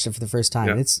year, I watched it for the first time.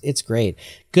 Yeah. It's great.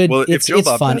 Good. Well, it's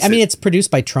fun. I mean, it's produced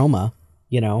by Troma,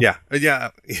 you know? Yeah.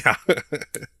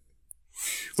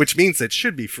 Which means it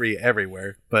should be free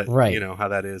everywhere, but you know how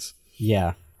that is.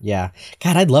 Yeah.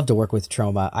 God, I'd love to work with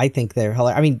Troma. I think they're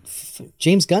hilarious. I mean,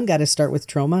 James Gunn got to start with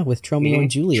Troma, with Tromeo and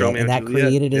Juliet, and that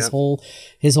created his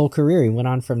whole career. He went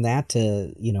on from that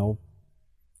to, you know,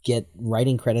 get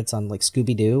writing credits on like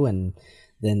Scooby-Doo, and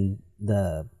then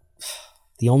the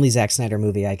only Zack Snyder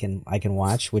movie I can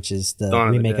watch, which is the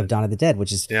remake of Dawn of the Dead,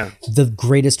 which is the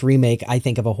greatest remake I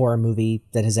think of a horror movie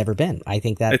that has ever been. I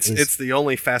think that it's the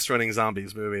only fast-running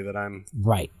zombies movie that I'm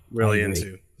really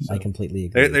into. So I completely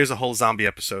agree. There's a whole zombie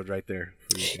episode right there.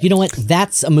 You know what?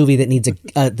 That's a movie that needs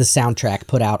the soundtrack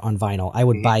put out on vinyl. I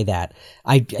would buy that.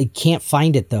 I can't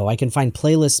find it though. I can find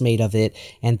playlists made of it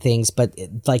and things, but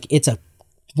it's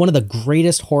one of the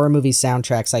greatest horror movie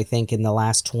soundtracks I think in the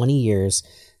last 20 years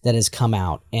that has come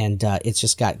out, and it's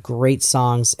just got great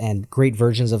songs and great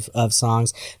versions of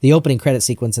songs. The opening credit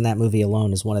sequence in that movie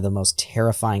alone is one of the most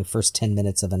terrifying first 10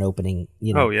 minutes of an opening,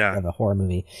 of a horror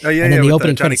movie. And then the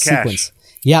opening credit sequence.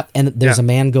 Yep, and there's a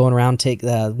man going around.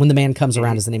 When the man comes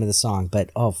around is the name of the song,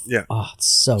 but it's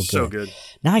so good. So good.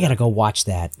 Now I gotta go watch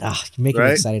that. You're making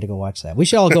me excited to go watch that. We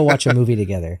should all go watch a movie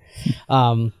together.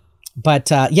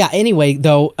 But anyway,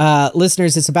 though,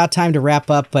 listeners, it's about time to wrap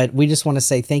up, but we just want to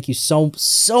say thank you so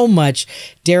much,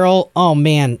 Daryl. Oh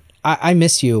man, I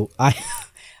miss you.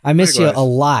 I miss you a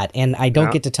lot, and I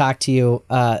don't get to talk to you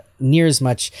near as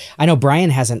much. I know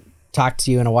Brian hasn't talked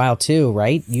to you in a while too,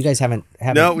 right? You guys haven't.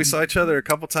 No, we saw each other a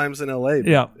couple times in LA.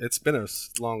 Yeah, it's been a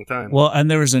long time. Well,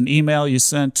 and there was an email you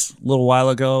sent a little while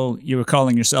ago. You were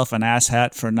calling yourself an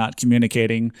asshat for not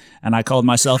communicating, and I called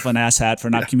myself an asshat for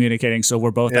not communicating. So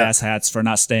we're both asshats for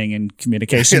not staying in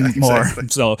communication more.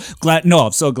 So glad. No,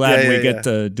 I'm so glad we get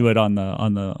to do it on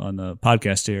the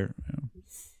podcast here.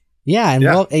 Yeah, and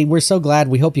well, we're so glad.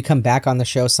 We hope you come back on the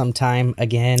show sometime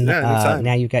again.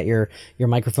 Now you've got your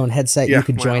microphone headset. You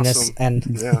could join us, and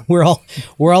we're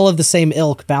all of the same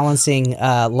ilk, balancing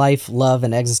life, love,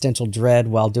 and existential dread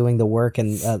while doing the work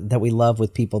and that we love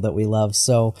with people that we love.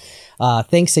 So,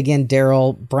 thanks again,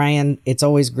 Daryl. Brian, it's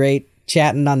always great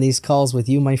chatting on these calls with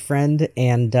you, my friend,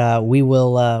 and we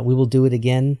will do it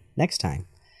again next time.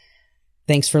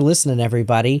 Thanks for listening,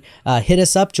 everybody. Hit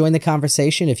us up, join the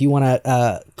conversation. If you want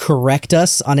to correct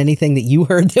us on anything that you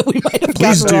heard that we might have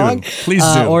gotten wrong. Please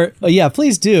do.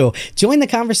 Please do. Join the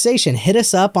conversation. Hit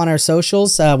us up on our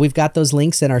socials. We've got those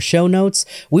links in our show notes.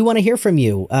 We want to hear from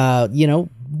you.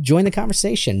 Join the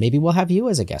conversation. Maybe we'll have you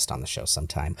as a guest on the show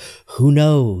sometime. Who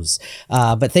knows?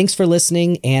 But thanks for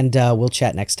listening, and we'll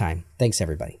chat next time. Thanks,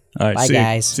 everybody. All right, bye,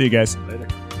 guys. See you guys. Later.